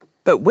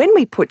 But when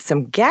we put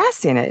some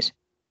gas in it,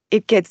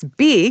 it gets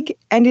big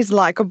and is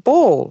like a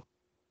ball.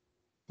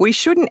 We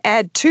shouldn't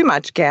add too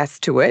much gas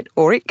to it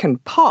or it can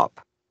pop.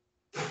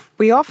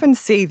 We often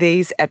see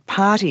these at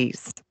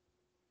parties.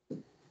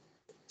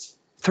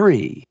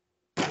 3.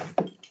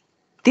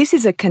 This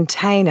is a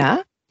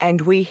container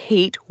and we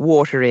heat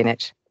water in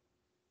it.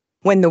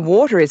 When the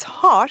water is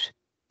hot,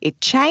 it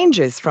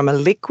changes from a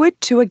liquid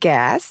to a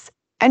gas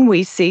and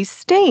we see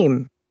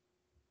steam.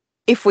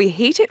 If we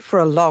heat it for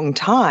a long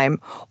time,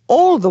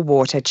 all the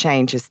water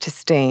changes to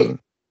steam.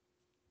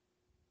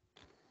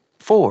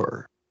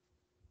 4,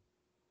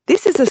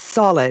 This is a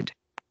solid,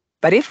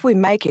 but if we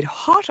make it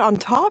hot on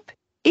top,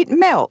 it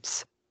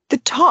melts. The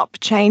top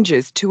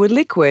changes to a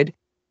liquid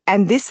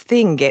and this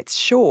thing gets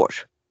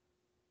short.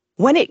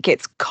 When it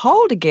gets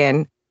cold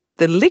again,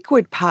 the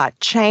liquid part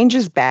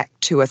changes back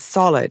to a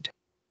solid.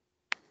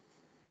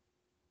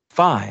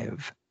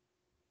 5,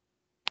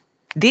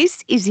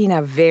 This is in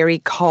a very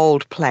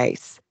cold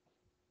place.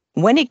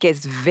 When it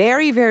gets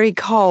very, very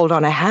cold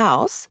on a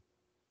house,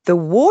 the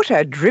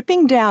water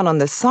dripping down on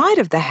the side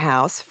of the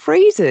house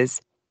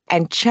freezes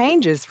and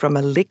changes from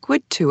a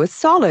liquid to a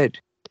solid.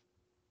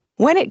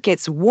 When it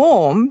gets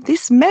warm,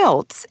 this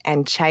melts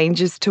and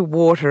changes to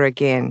water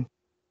again.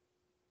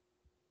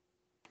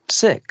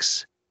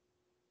 6,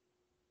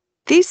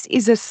 This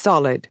is a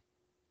solid.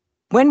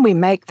 When we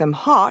make them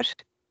hot,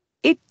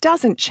 it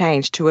doesn't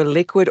change to a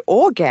liquid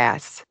or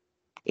gas.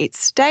 It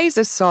stays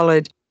a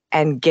solid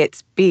and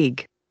gets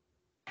big.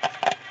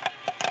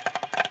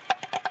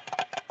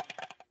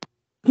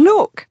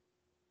 Look,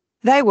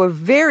 they were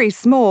very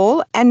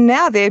small and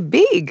now they're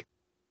big.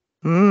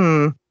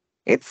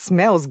 It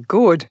smells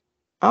good.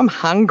 I'm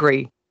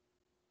hungry.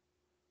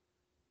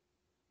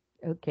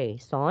 Okay,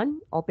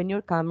 Son, open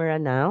your camera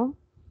now.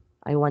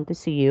 I want to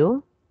see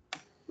you.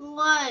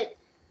 What?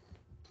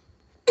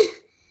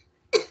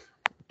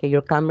 Okay,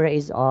 your camera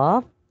is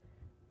off.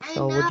 I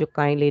So know. would you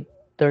kindly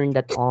turn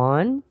that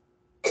on?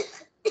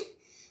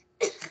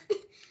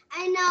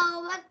 I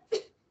know. What?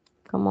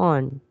 Come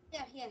on.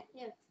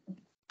 Here.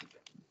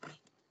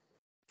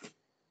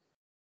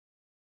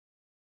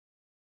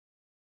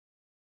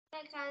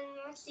 I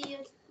cannot see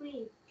your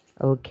screen.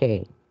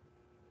 Okay.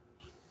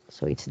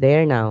 So it's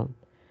there now.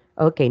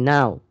 Okay,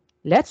 now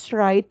let's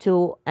try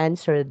to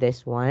answer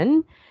this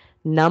one.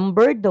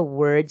 Number the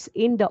words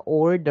in the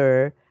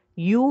order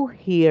you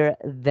hear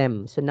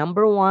them. So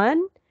number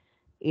one,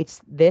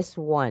 it's this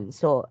one.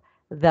 So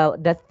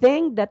the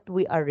thing that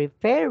we are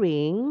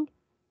referring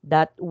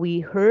that we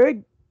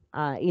heard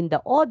in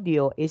the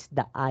audio is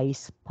the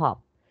ice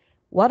pop.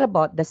 What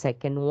about the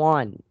second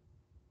one?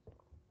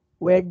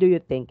 Where do you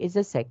think is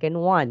the second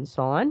one,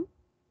 Son?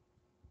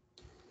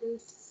 The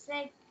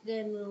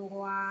second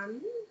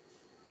one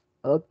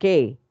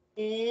Okay.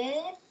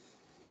 is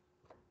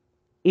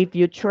If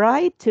you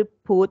try to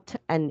put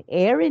an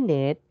air in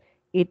it,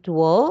 it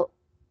will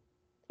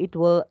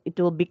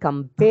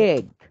become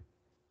big.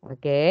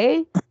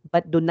 Okay?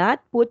 But do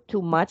not put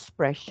too much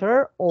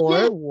pressure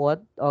or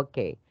what?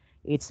 Okay.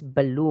 It's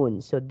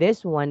balloon. So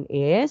this one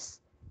is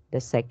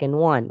the second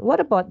one. What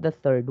about the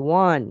third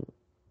one?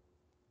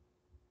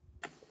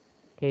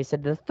 Okay, so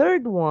the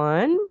third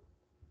one,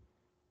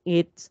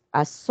 it's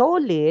a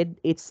solid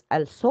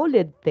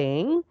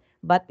thing,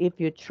 but if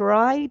you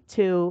try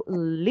to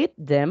lit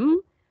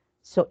them,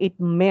 so it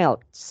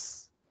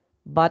melts.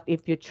 But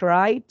if you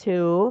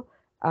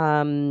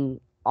um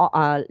o-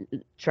 uh,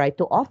 try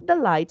to off the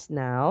lights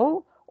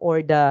now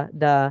or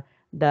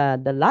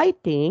the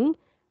lighting,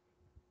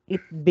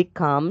 it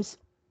becomes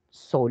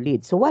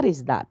solid. So what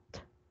is that?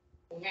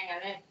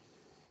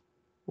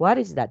 What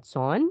is that,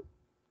 Son?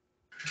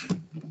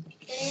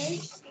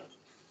 is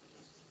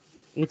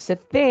It's a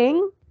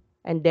thing,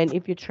 and then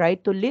if you try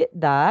to lit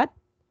that,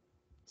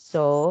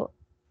 so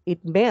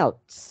it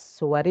melts.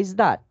 So what is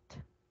that?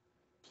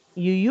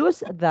 You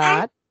use I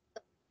that,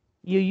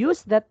 you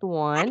use that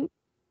one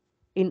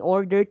in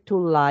order to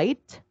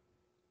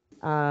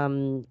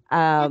um,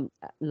 um,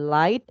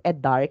 light a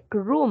dark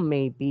room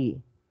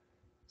maybe.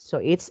 So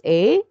it's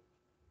a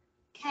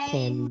can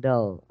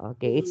candle.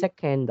 Okay, it's a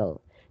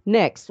candle.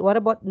 Next, what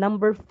about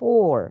number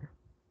four?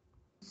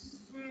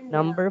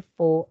 Number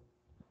four.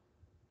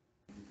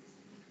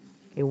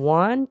 Okay,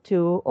 one,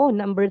 two. Oh,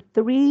 number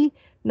three.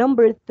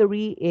 Number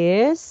three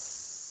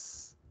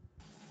is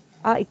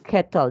a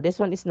kettle. This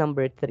one is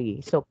number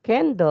three. So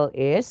candle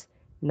is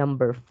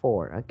number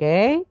four.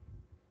 Okay.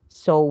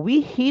 So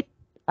we heat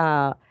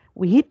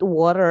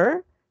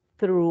water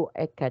through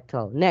a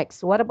kettle.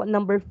 Next, what about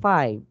number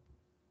five?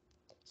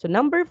 So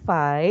number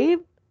five,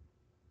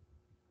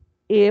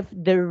 if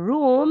the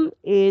room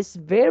is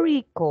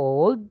very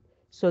cold,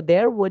 so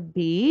there would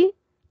be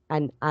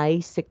an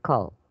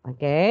icicle.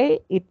 Okay?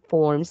 It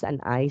forms an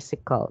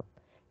icicle.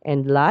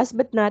 And last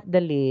but not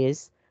the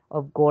least,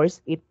 of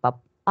course, it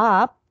pop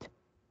up.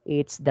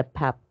 It's the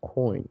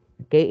popcorn.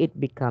 Okay? It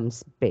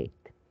becomes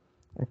baked.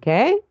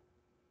 Okay?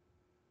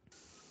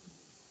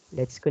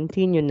 Let's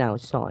continue now,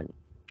 Son.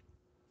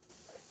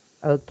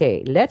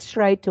 Okay, let's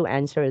try to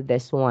answer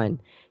this one.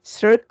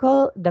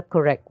 Circle the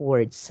correct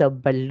word. So,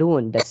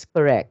 balloon, that's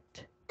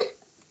correct.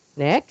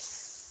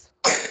 Next.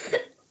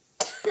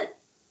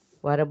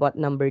 What about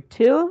number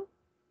two?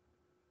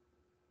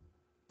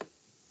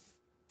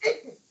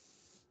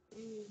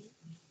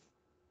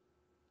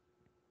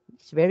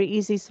 It's very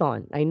easy,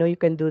 Son. I know you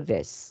can do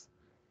this.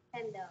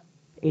 Candle.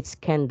 It's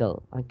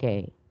candle.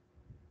 Okay.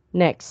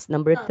 Next,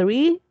 number Oh.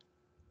 3,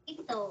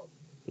 Kettle.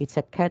 it's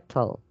a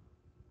kettle.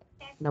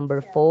 Number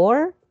Kettle.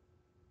 4,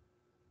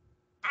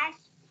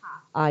 Ice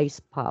pop. ice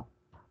pop.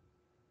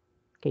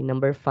 Okay,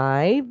 number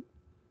 5,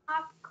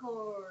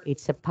 Popcorn.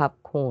 it's a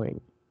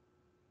popcorn.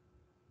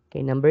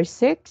 Okay, number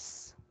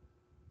 6,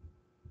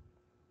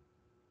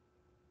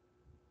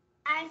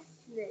 Ice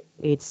cream.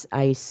 it's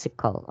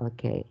icicle.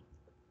 Okay.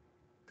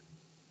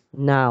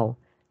 Now,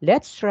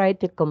 let's try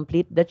to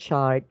complete the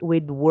chart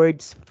with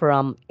words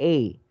from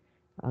A.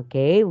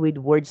 Okay, with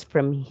words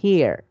from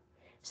here.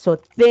 So,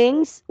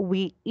 things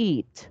we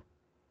eat.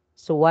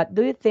 So, what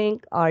do you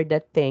think are the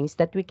things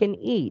that we can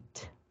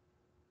eat?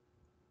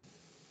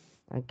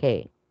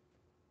 Okay.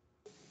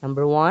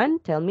 Number 1,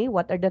 tell me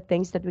what are the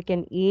things that we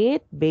can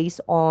eat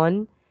based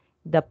on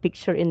the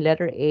picture in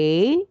letter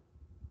A?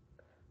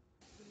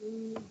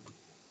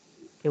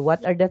 Okay,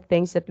 what are the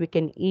things that we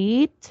can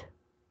eat?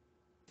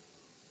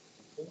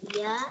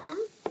 Yeah.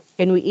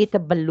 Can we eat a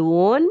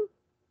balloon?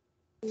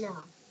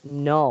 No.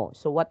 No.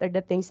 So what are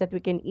the things that we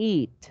can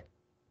eat?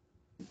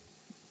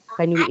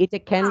 Can we Ice eat a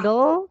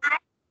candle?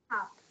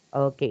 pop.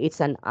 Okay, it's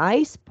an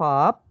ice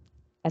pop.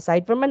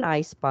 Aside from an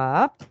ice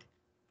pop,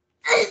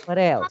 what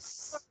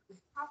else?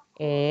 Popcorn.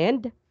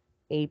 And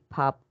a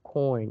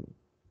popcorn.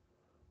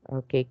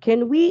 Okay,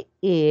 can we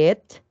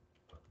eat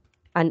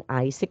an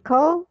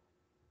icicle?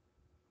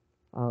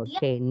 Yeah.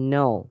 Okay,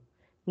 no.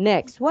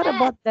 Next, what Yes.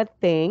 about the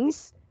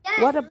things?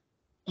 Yes. What ab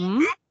Eat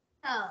hmm? ice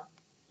cream.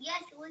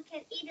 Yes, we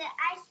can eat the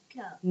ice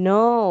cream.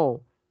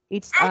 No.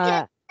 It's I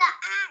can eat the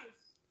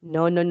ice.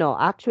 no, no, no.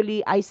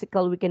 Actually,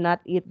 icicle we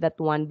cannot eat that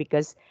one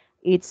because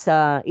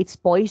it's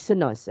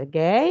poisonous,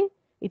 okay?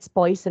 It's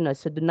poisonous.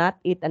 So do not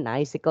eat an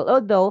icicle.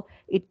 Although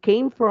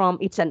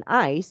it's an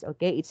ice,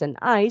 okay? It's an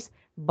ice,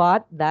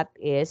 but that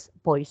is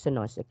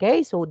poisonous,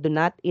 okay? So do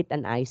not eat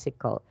an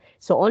icicle.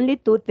 So only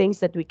two things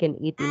that we can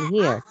eat in I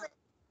here. also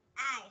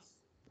ice.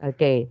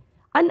 Okay.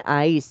 An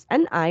ice.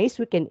 An ice,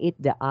 we can eat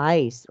the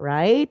ice,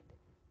 right?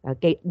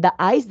 Okay. The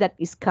ice that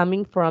is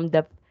coming from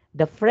the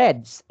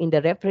fridge in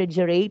the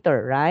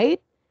refrigerator,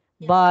 right?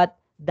 Yeah. But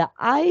the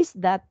ice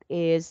that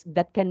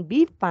can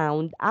be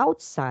found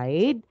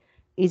outside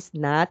is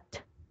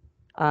not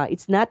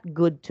it's not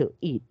good to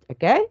eat.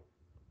 Okay?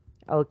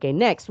 Okay,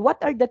 next. What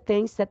are the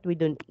things that we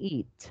don't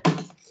eat?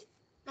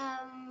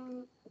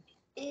 Um,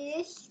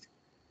 is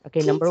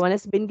Okay, number one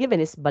has been given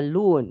is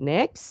balloon.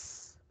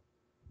 Next,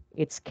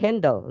 it's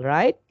candle,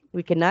 right?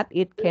 We cannot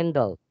eat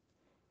candle.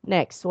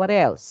 Next, what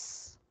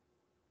else?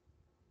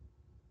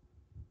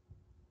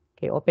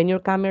 Okay, open your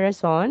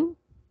cameras on.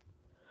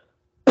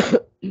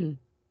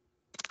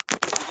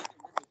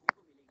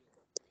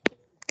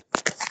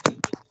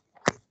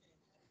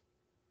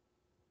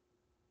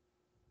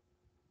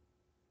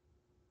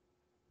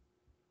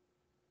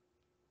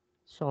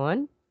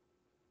 Sean?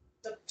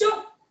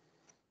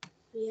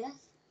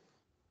 yes.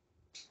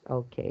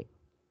 Okay.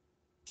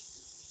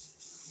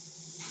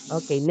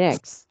 Okay,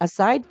 next.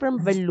 Aside from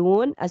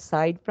balloon,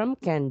 aside from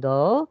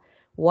candle,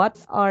 what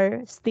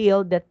are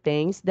still the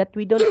things that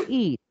we don't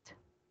eat?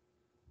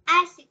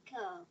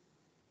 Icicle.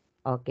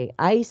 Okay,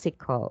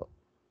 icicle.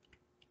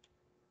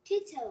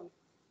 Kettle.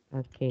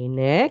 Okay,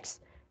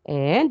 next.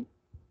 And,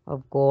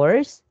 of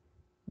course,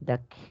 the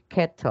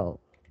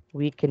kettle.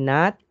 We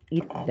cannot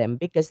eat them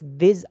because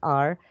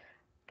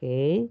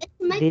okay, It's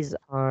made these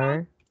from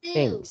are steel.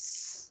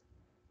 things.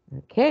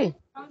 Okay, Made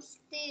from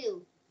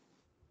steel.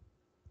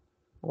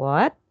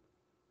 what?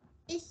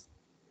 It's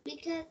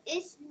because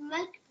it's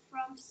made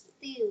from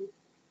steel.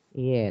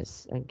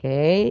 Yes,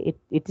 okay.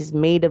 It is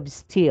made of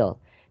steel.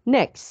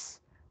 Next,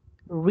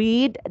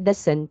 read the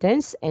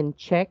sentence and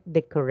check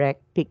the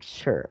correct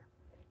picture.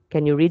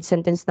 Can you read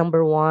sentence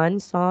number 1,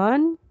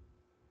 son?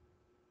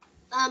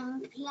 A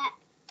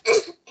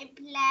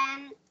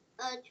plant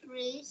a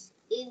trees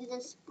in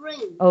the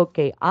spring.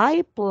 Okay,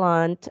 I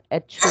plant a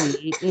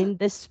tree in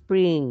the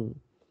spring.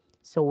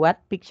 So what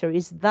picture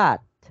is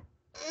that?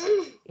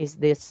 Is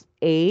this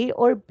A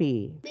or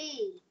B?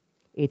 B.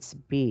 It's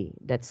B.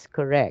 That's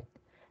correct.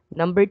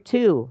 Number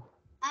 2,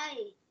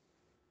 I.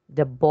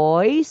 the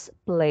boys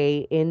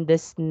play in the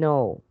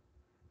snow.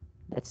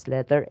 That's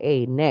letter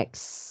A.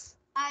 Next.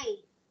 I.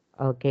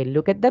 Okay,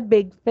 look at the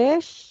big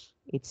fish.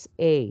 It's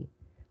A.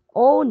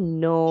 Oh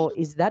no,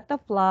 B. is that a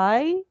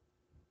fly?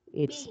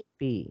 It's B.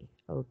 B.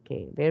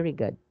 Okay, very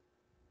good.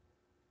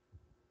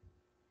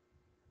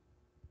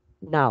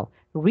 Now,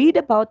 read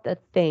about a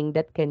thing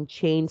that can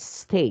change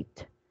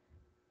state.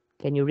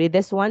 Can you read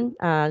this one,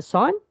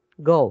 Son?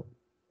 Go.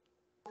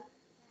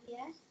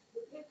 Yes.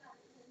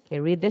 Okay,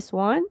 read this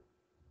one.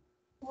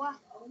 What?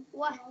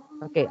 What?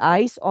 Okay,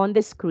 eyes on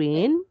the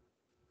screen.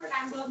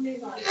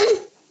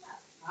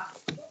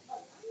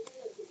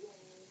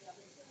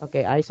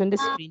 Okay, eyes on the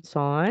screen,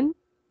 Son.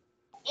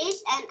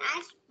 It's an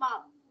ice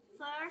pop.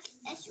 First,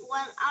 it's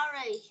one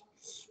orange.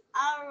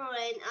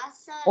 Orange are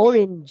solid.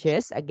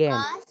 Oranges again.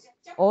 Was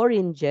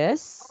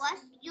Oranges. was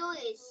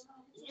Jewish.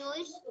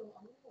 Jewish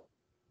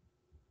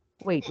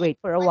Wait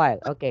for a while.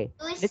 Okay.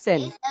 Juice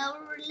Listen. is a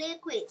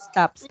liquid.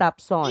 Stop, This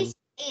son.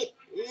 it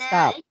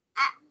Stop. like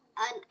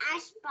an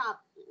ice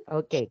pop.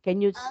 Okay. It's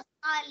Can you a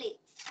solid.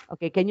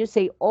 can you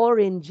say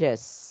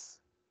oranges?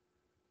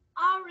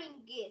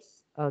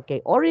 Oranges.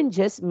 Okay.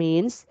 Oranges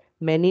means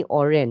many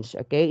orange.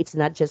 Okay. It's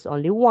not just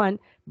only one,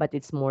 but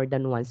it's more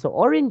than one. So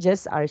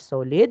oranges are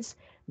solids.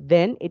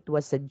 Then it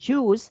was a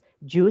juice.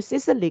 Juice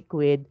is a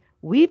liquid.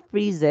 We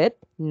freeze it.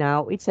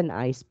 Now it's an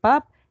ice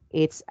pop.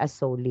 It's a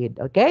solid.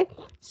 Okay.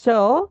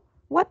 So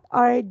what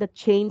are the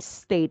change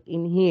state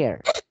in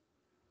here?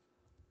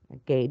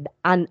 Okay.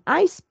 An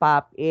ice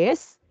pop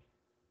is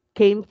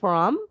came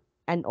from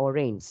an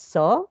orange.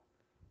 So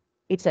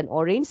it's an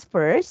orange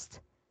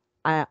first.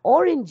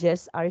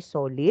 Oranges are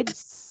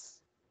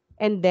solids.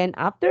 And then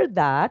after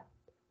that,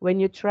 when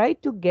you try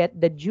to get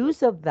the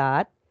juice of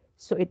that,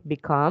 so it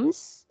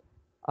becomes,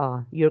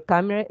 your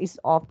camera is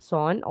off,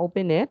 son.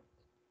 Open it.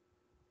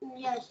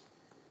 Yes.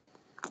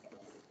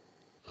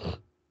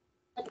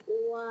 But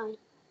why?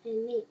 I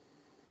need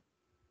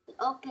to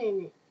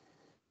open it.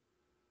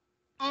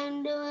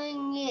 I'm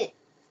doing it.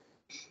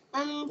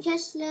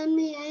 Just let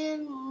me.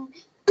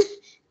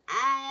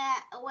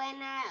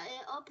 When I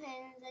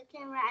open the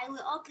camera, I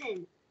will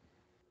open,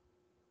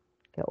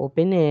 Okay,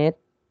 open it.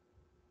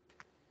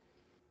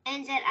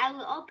 and then I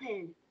will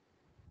open.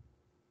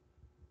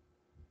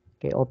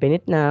 Okay, open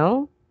it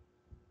now.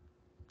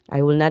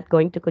 I will not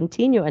going to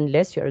continue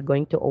unless you are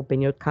going to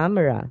open your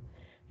camera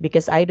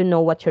because I don't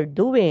know what you're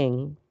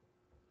doing.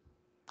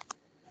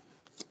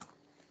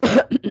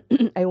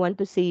 I want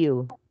to see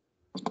you.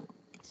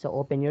 So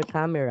open your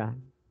camera.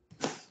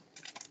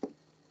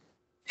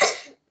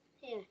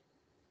 Here.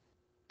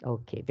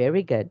 Okay,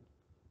 very good.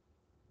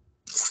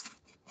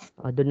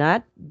 Do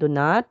not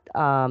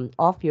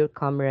off your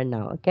camera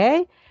now,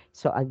 okay?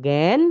 So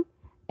again,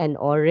 an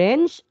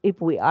orange,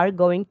 if we are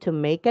going to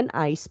make an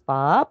ice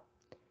pop,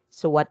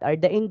 so what are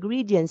the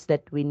ingredients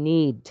that we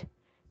need?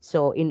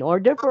 So in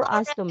order for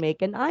us to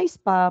make an ice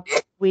pop,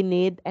 we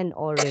need an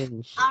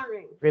orange.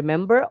 Orange.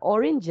 Remember,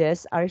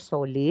 oranges are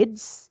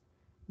solids.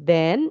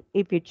 Then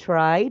if you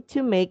try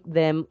to make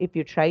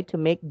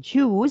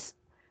juice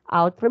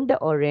out from the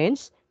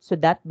orange, so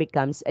that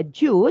becomes a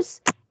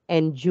juice,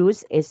 and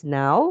juice is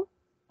now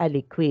a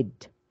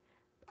liquid.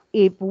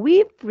 If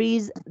we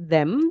freeze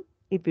them,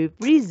 if we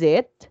freeze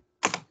it,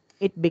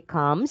 it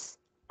becomes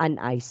an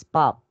ice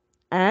pop.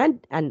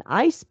 And an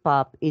ice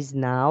pop is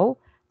now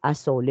a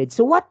solid.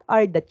 So what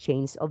are the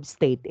change of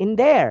state in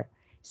there?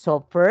 So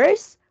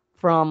first,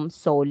 from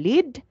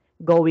solid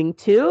going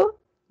to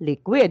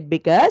liquid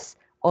because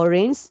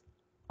oranges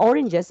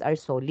are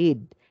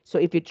solid. So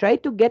if you try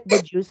to get the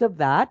juice of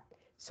that,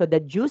 so the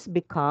juice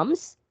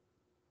becomes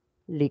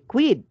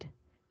liquid.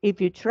 If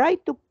you try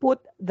to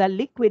put the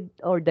liquid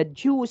or the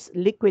juice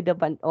liquid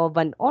of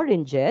an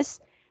oranges,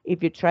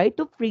 if you try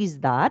to freeze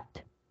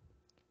that,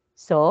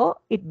 so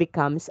it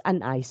becomes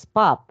an ice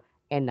pop.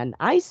 And an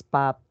ice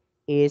pop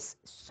is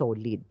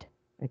solid.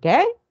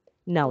 Okay?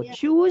 Now Yeah.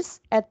 choose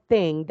a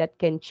thing that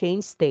can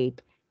change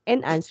state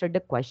and answer the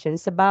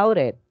questions about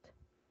it.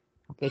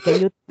 Okay, can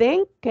you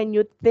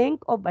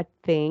think of a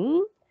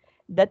thing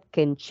that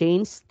can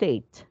change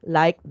state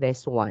like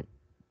this one?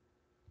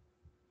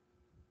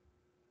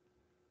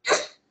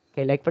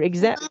 Okay, like for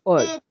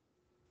example,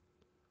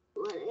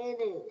 What it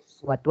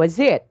is? what was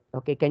it?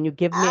 Okay, can you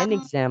give me an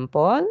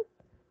example?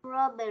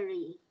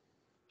 Strawberry.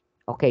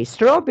 Okay,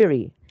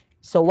 strawberry.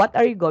 So what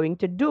are you going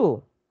to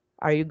do?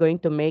 Are you going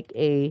to make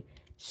a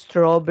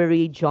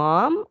strawberry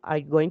jam? Are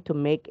you going to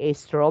make a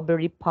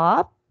strawberry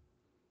pop?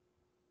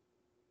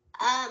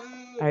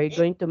 Are you It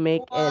going to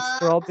make a was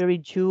strawberry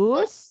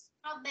juice?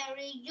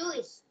 strawberry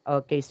juice.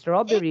 Okay, It's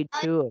strawberry a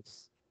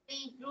juice.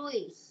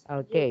 juice.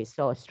 Okay,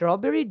 so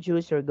strawberry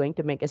juice, you're going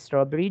to make a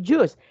strawberry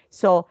juice.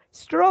 So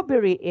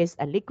strawberry is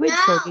a liquid,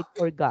 Now, solid,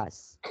 or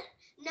gas.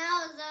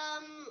 now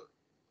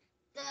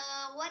the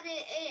what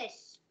it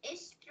is?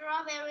 It's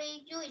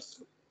strawberry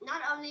juice.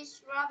 Not only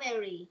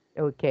strawberry.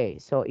 Okay,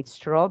 so it's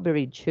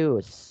strawberry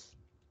juice.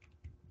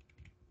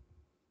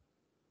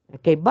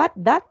 Okay, but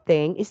that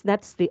thing is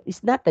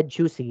not a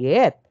juice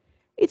yet.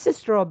 It's a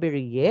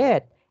strawberry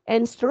yet.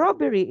 And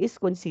strawberry is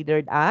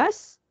considered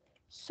as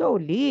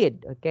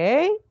solid,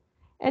 okay?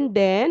 And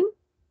then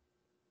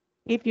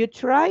if you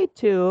try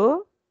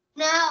to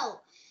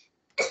No,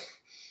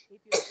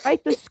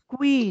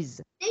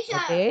 squeeze, teacher.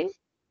 okay?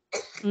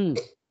 Mm,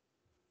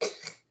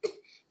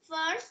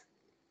 First,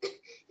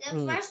 the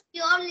mm. first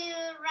you only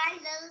write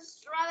the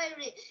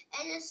strawberry,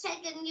 and the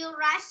second you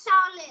write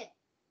solid.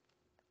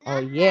 Oh,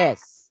 Not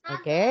yes. not the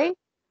Okay?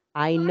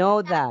 I first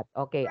know time that.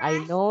 Okay, I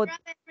write know.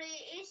 strawberry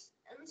is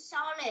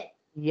solid.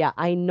 Yeah,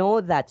 I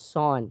know that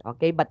song.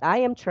 Okay, but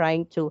I'm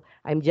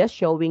just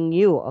showing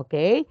you,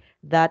 okay,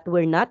 that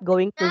we're not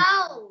going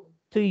No.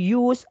 to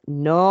use,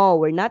 no,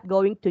 we're not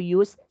going to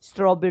use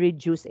strawberry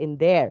juice in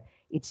there.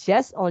 It's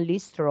just only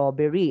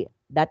strawberry.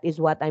 That is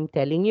what I'm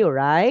telling you,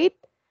 right?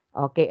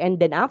 Okay, and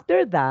then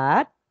after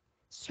that,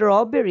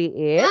 strawberry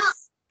No.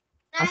 is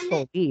a No,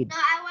 solid.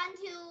 I want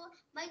to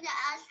make the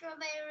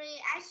strawberry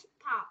ice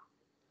pop.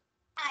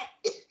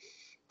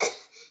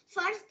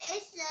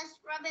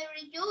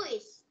 strawberry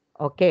juice.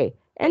 Okay.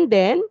 And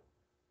then,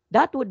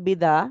 that would be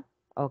the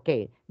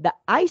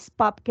ice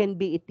pop can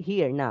be it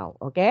here now.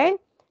 Okay?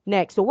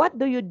 Next, so what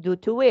do you do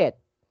to it?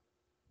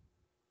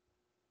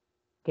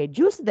 Okay,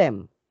 juice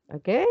them.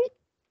 Okay?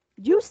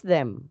 Juice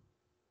them.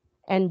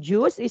 And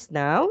juice is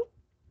now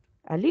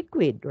a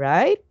liquid,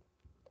 right?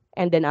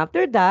 And then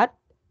after that,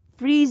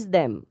 freeze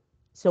them.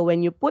 So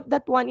when you put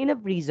that one in a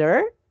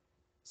freezer,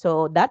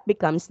 so that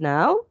becomes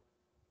now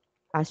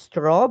a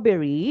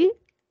strawberry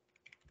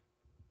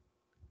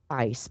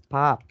ice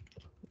pop.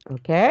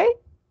 Okay?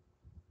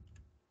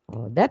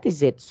 Oh, that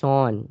is it,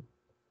 son.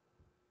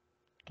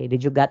 Okay,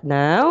 did you got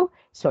now?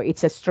 So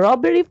it's a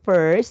strawberry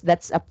first.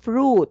 That's a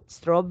fruit,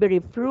 strawberry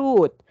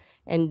fruit.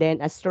 And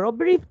then a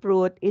strawberry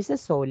fruit is a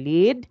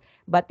solid.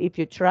 But if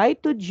you try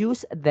to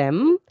juice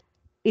them,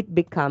 it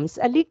becomes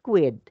a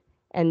liquid.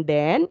 And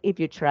then if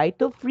you try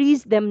to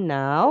freeze them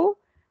now,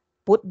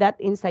 put that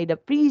inside the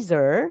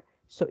freezer,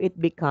 so it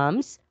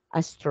becomes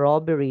a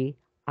strawberry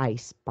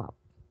ice pop.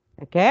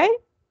 Okay?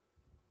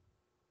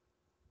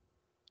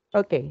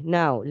 Okay,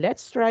 now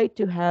let's try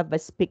to have a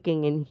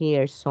speaking in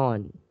here,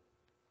 son.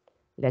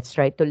 Let's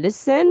try to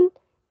listen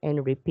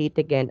and repeat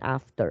again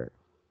after.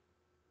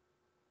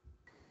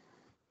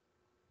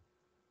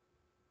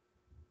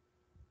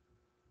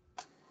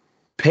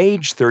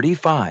 Page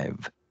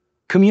 35.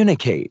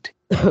 Communicate.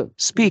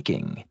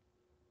 Speaking.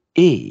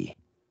 E.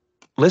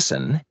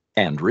 Listen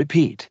and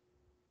repeat.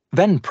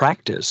 Then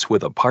practice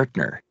with a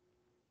partner.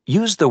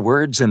 Use the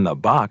words in the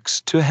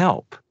box to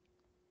help.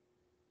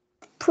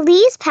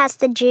 Please pass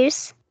the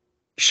juice.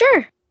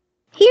 Sure.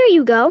 Here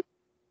you go.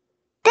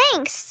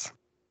 Thanks.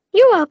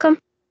 You're welcome.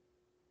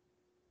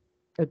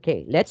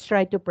 Okay, let's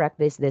try to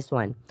practice this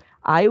one.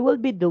 I will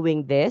be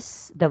doing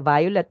this, the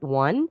violet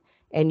one,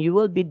 and you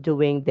will be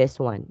doing this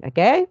one.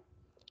 Okay?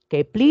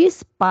 Okay,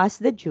 please pass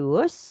the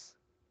juice.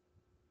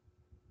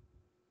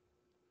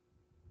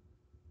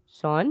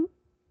 Son?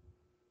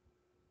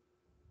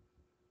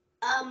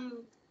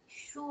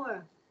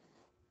 Sure.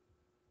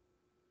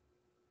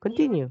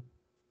 Continue.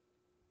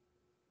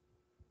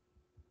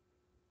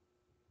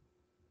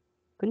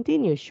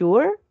 Continue.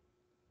 Sure?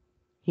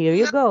 Here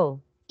you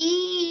go.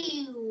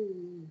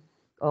 Ew.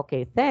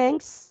 Okay,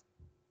 thanks.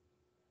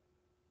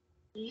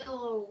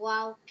 You're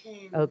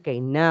welcome. Okay,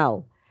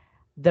 now,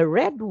 the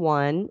red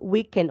one,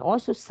 we can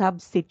also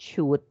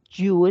substitute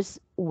juice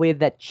with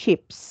the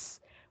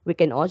chips. We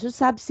can also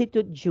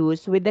substitute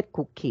juice with the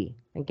cookie.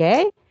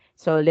 Okay?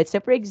 So let's say,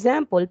 for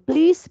example,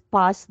 please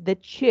pass the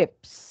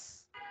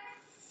chips.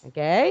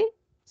 Okay?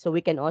 So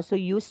we can also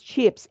use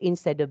chips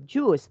instead of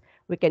juice.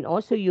 We can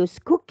also use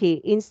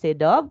cookie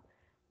instead of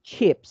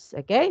chips.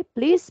 Okay?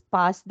 Please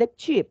pass the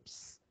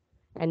chips.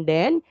 And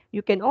then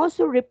you can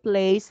also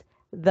replace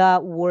the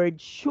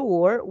word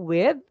sure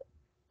with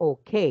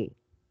okay.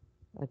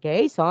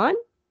 Okay, son?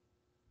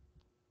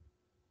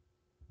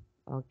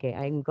 Okay,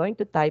 I'm going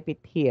to type it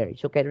here.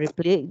 So you can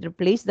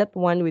replace that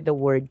one with the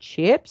word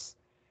chips.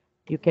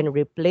 You can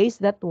replace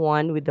that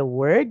one with the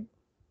word,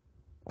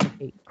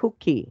 okay,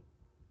 cookie.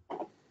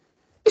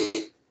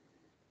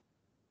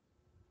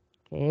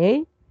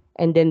 Okay,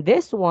 and then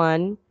this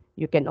one,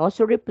 you can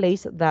also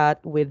replace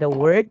that with the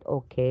word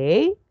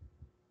okay,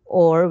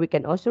 or we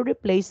can also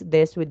replace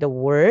this with the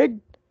word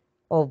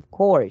of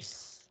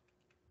course.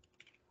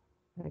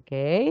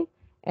 Okay,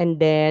 and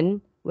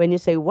then when you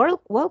say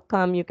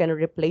welcome, you can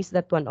replace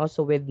that one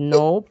also with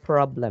no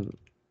problem.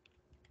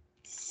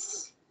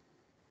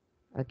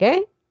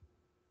 Okay?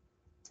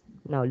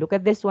 Now, look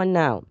at this one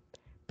now.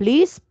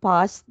 Please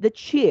pass the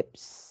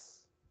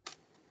chips.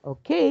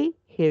 Okay,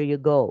 here you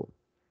go.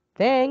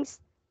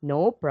 Thanks,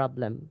 no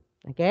problem.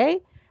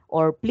 Okay?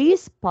 Or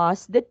please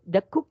pass the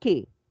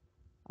cookie.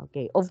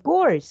 Okay, of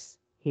course,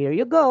 here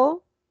you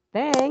go.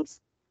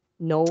 Thanks,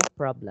 no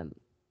problem.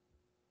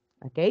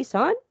 Okay,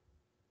 son?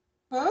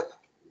 Huh?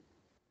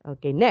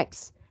 Okay,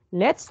 next.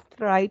 Let's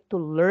try to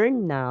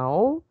learn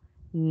now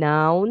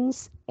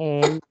nouns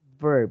and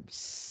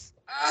verbs.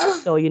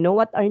 So, you know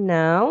what are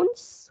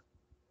nouns?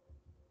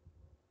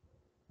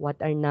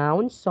 What are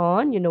nouns,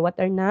 son? You know what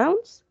are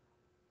nouns?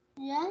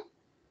 Yeah.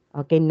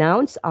 Okay,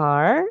 nouns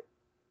are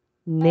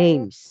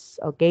names.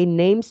 Okay,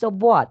 names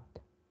of what?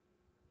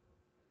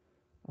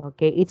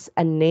 Okay, it's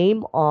a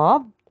name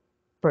of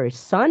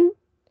person,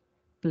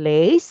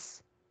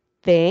 place,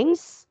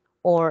 things,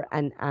 or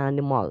an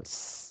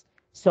animals.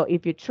 So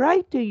if you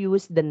try to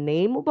use the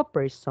name of a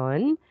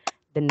person,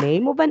 the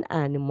name of an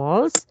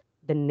animals,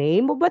 the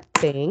name of a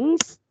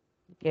things,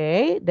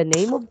 okay, the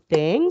name of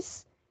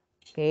things,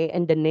 okay,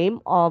 and the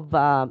name of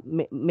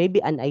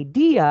maybe an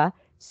idea,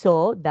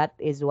 so that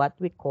is what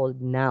we call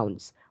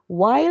nouns.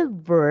 While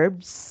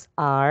verbs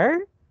are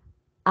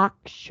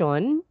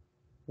action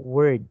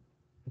word.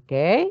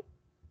 Okay?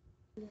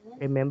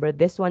 Remember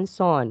this one,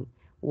 son.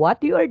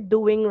 What you are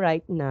doing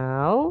right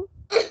now,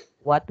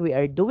 what we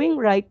are doing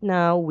right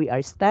now, we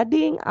are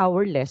studying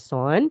our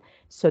lesson.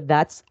 So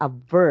that's a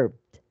verb.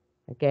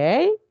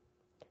 Okay?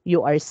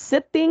 You are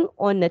sitting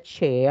on a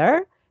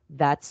chair.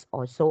 That's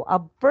also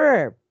a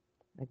verb.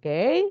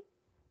 Okay?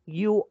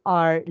 You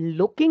are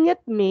looking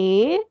at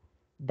me.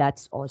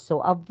 That's also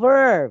a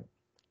verb.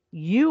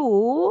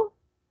 You,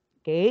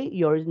 okay,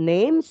 your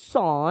name,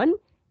 son,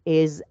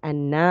 is a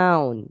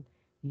noun.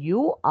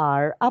 You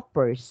are a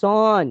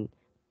person.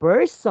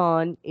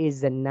 Person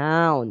is a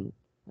noun.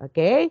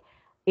 Okay?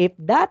 If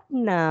that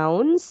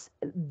nouns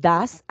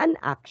does an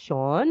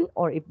action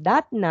or if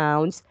that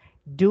nouns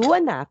do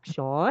an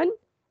action,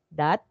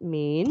 that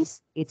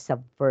means it's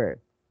a verb.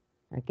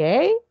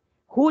 Okay?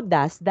 Who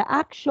does the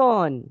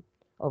action?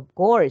 Of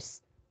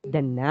course,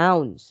 the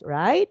nouns,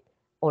 right?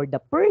 Or the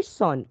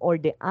person or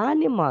the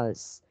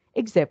animals,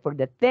 except for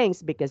the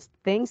things because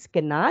things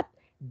cannot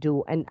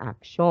do an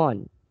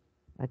action.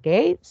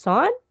 Okay,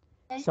 son?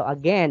 So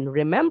again,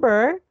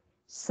 remember,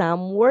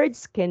 some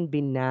words can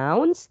be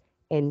nouns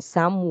and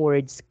some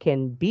words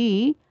can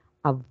be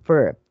a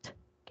verb.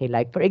 Okay,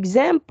 like for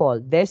example,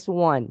 this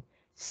one,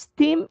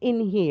 steam in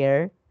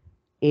here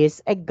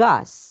is a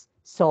gas.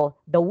 So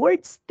the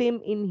word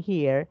steam in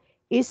here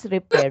is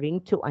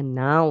referring to a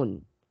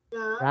noun,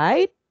 No.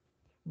 right?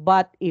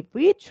 But if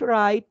we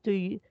try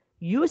to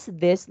use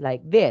this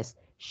like this,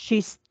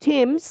 she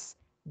steams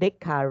the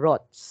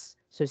carrots.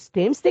 So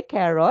steams the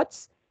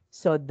carrots.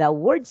 So the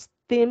word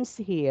steams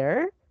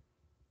here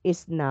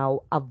is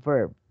now a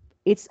verb.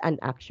 It's an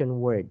action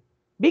word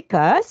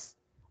because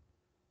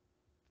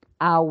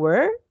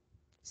our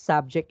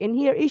subject in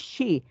here is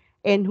she.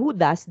 And who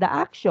does the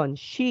action?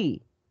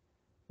 She.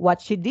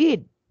 What she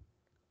did.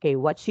 Okay,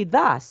 what she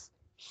does,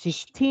 she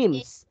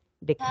steams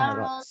the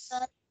Carol carrots.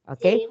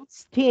 Okay, team.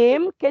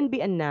 steam can be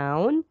a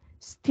noun.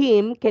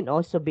 Steam can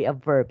also be a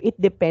verb. It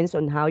depends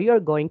on how you're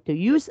going to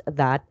use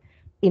that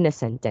in a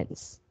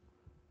sentence.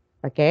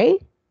 Okay,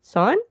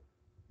 son?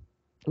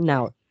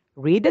 Now,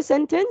 read the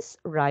sentence,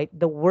 write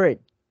the word.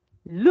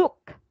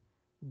 Look,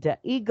 the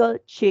eagle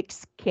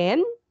chicks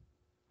can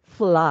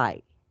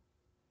fly.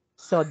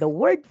 So the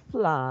word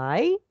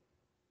fly,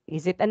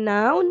 is it a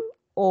noun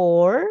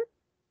or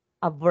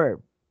a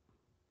verb?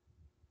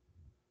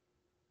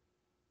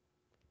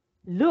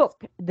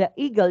 Look, the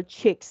eagle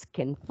chicks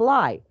can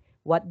fly.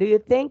 What do you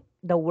think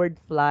the word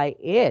fly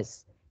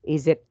is?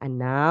 Is it a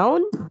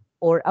noun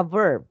or a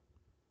verb?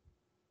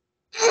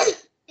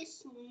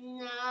 It's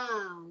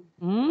now.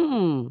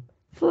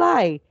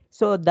 Fly.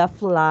 So the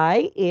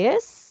fly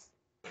is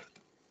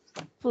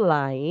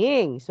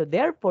flying. So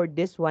therefore,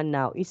 this one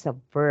now is a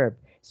verb.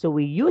 So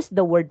we use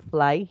the word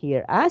fly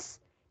here as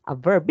a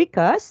verb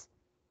because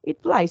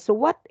it flies. So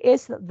what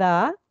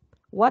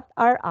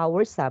are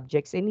our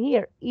subjects in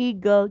here?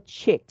 Eagle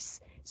chicks.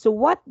 So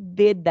what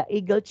did the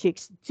eagle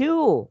chicks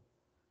do?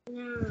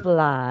 Now.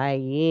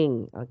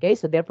 Flying. Okay,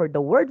 so therefore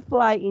the word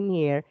fly in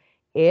here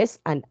is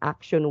an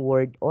action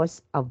word or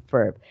a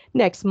verb.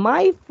 Next,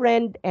 my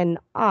friend and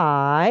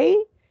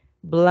I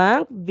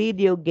blank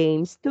video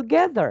games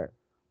together.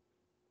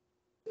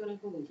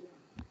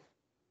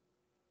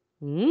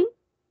 Hmm?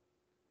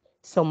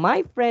 So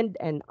my friend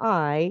and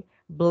I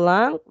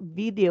blank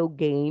video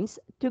games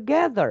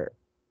together.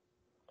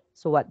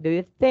 So what do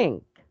you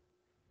think?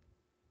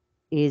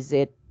 Is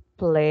it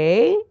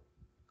play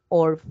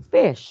or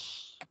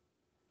fish?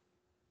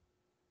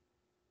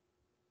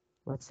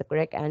 What's the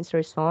correct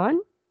answer,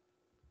 son?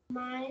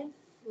 My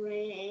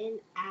friend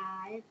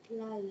I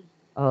play.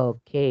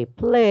 Okay,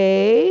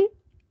 play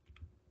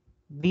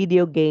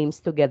video games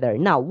together.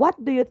 Now,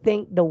 what do you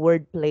think the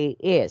word play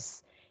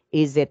is?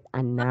 Is it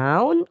a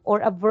noun or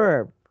a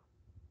verb?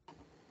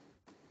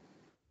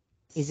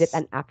 Is it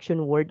an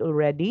action word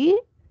already?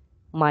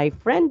 My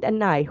friend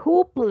and I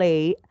who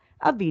play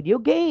a video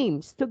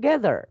games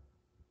together.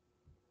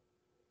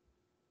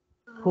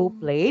 Who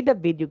play the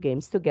video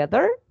games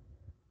together?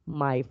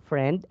 My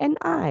friend and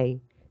I.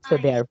 So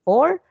I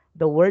therefore,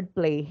 the word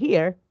play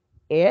here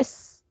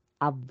is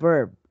a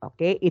verb.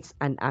 Okay, it's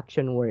an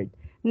action word.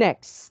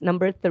 Next,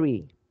 number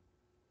 3.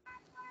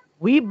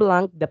 We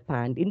blank the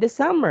pond in the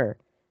summer.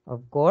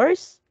 Of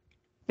course,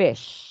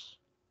 fish.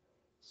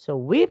 So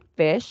we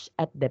fish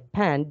at the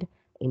pond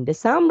in the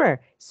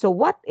summer. So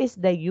what is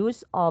the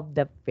use of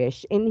the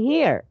fish in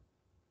here?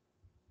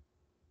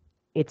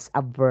 It's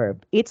a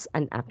verb. It's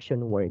an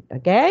action word.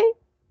 Okay?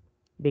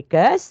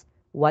 Because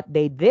what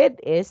they did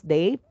is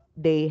they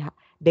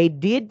they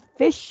did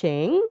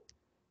fishing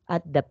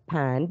at the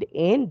pond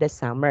in the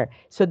summer.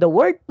 So the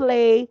word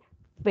play,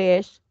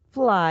 fish,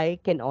 fly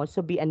can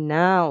also be a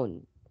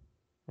noun.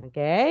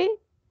 Okay?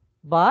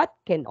 But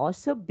can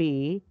also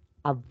be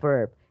a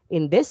verb.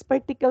 In this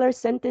particular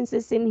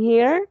sentences in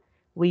here,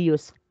 we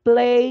use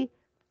play,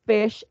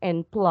 fish,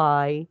 and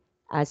fly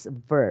as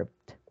verb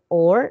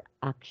or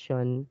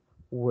action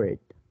word.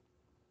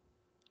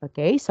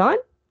 Okay, son?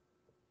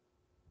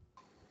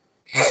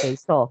 Okay,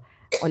 so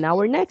on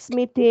our next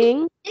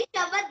meeting, think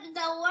about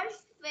the word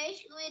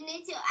fish we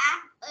need to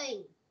add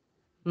in.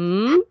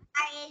 hmm,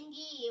 ing.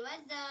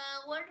 What's the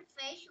word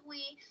fish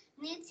we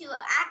need to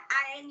add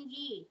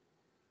ing.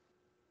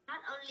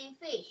 Not only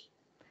fish.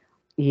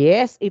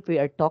 yes, if we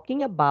are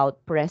talking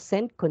about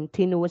present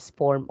continuous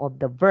form of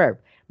the verb,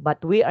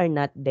 but we are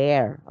not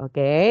there,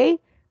 okay?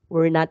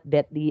 we're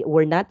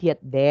not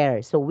yet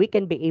there. So we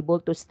can be able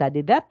to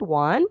study that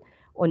one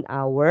on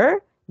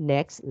our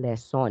next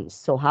lessons.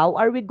 So how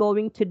are we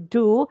going to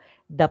do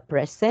the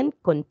present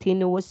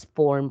continuous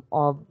form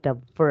of the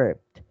verb?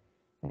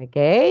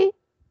 Okay?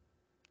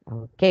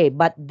 Okay,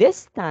 but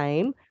this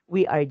time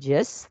we are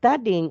just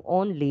studying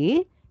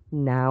only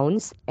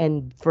nouns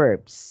and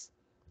verbs.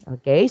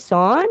 Okay,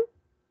 son?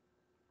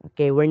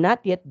 Okay, we're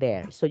not yet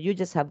there. So you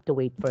just have to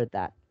wait for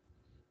that.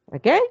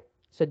 Okay?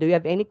 So do you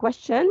have any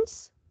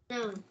questions?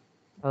 No.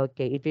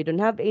 Okay, if you don't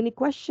have any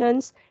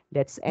questions,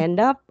 let's end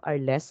up our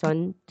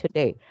lesson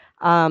today.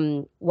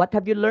 What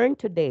have you learned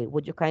today?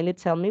 Would you kindly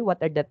tell me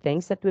what are the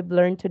things that we've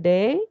learned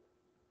today?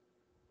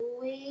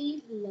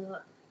 We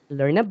learn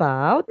Learn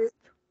about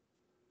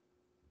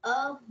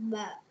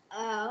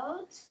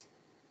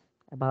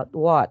about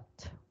what?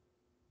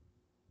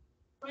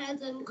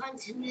 present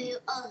continuous.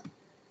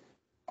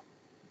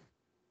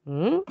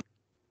 Hmm?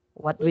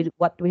 What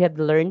we have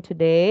learned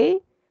today?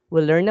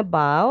 We learn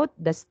about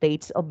the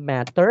states of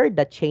matter,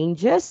 the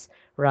changes,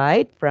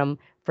 right? From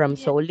Yeah.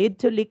 solid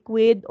to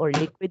liquid or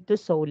liquid to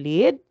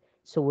solid.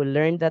 So we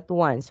learned that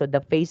one. So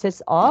the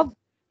phases of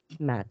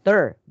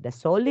matter, the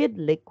solid,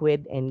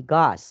 liquid, and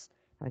gas.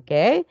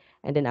 Okay?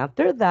 And then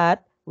after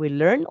that, we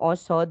learn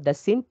also the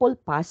simple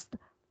past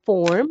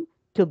form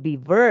to be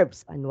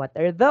verbs. And what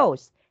are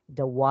those?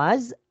 The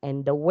was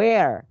and the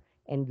were.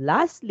 And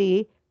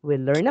lastly, we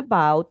learn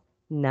about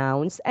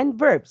nouns and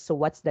verbs. So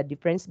what's the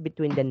difference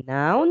between the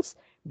nouns,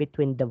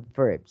 between the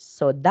verbs?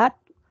 So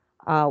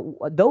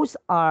those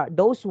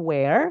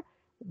were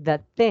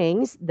the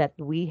things that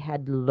we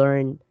had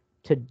learned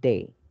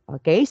today.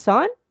 Okay,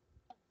 son?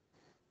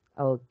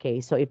 Okay,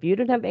 so if you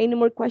don't have any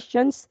more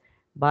questions,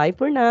 bye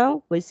for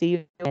now. We'll see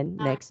you again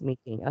next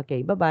meeting.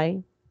 Okay,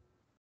 bye-bye.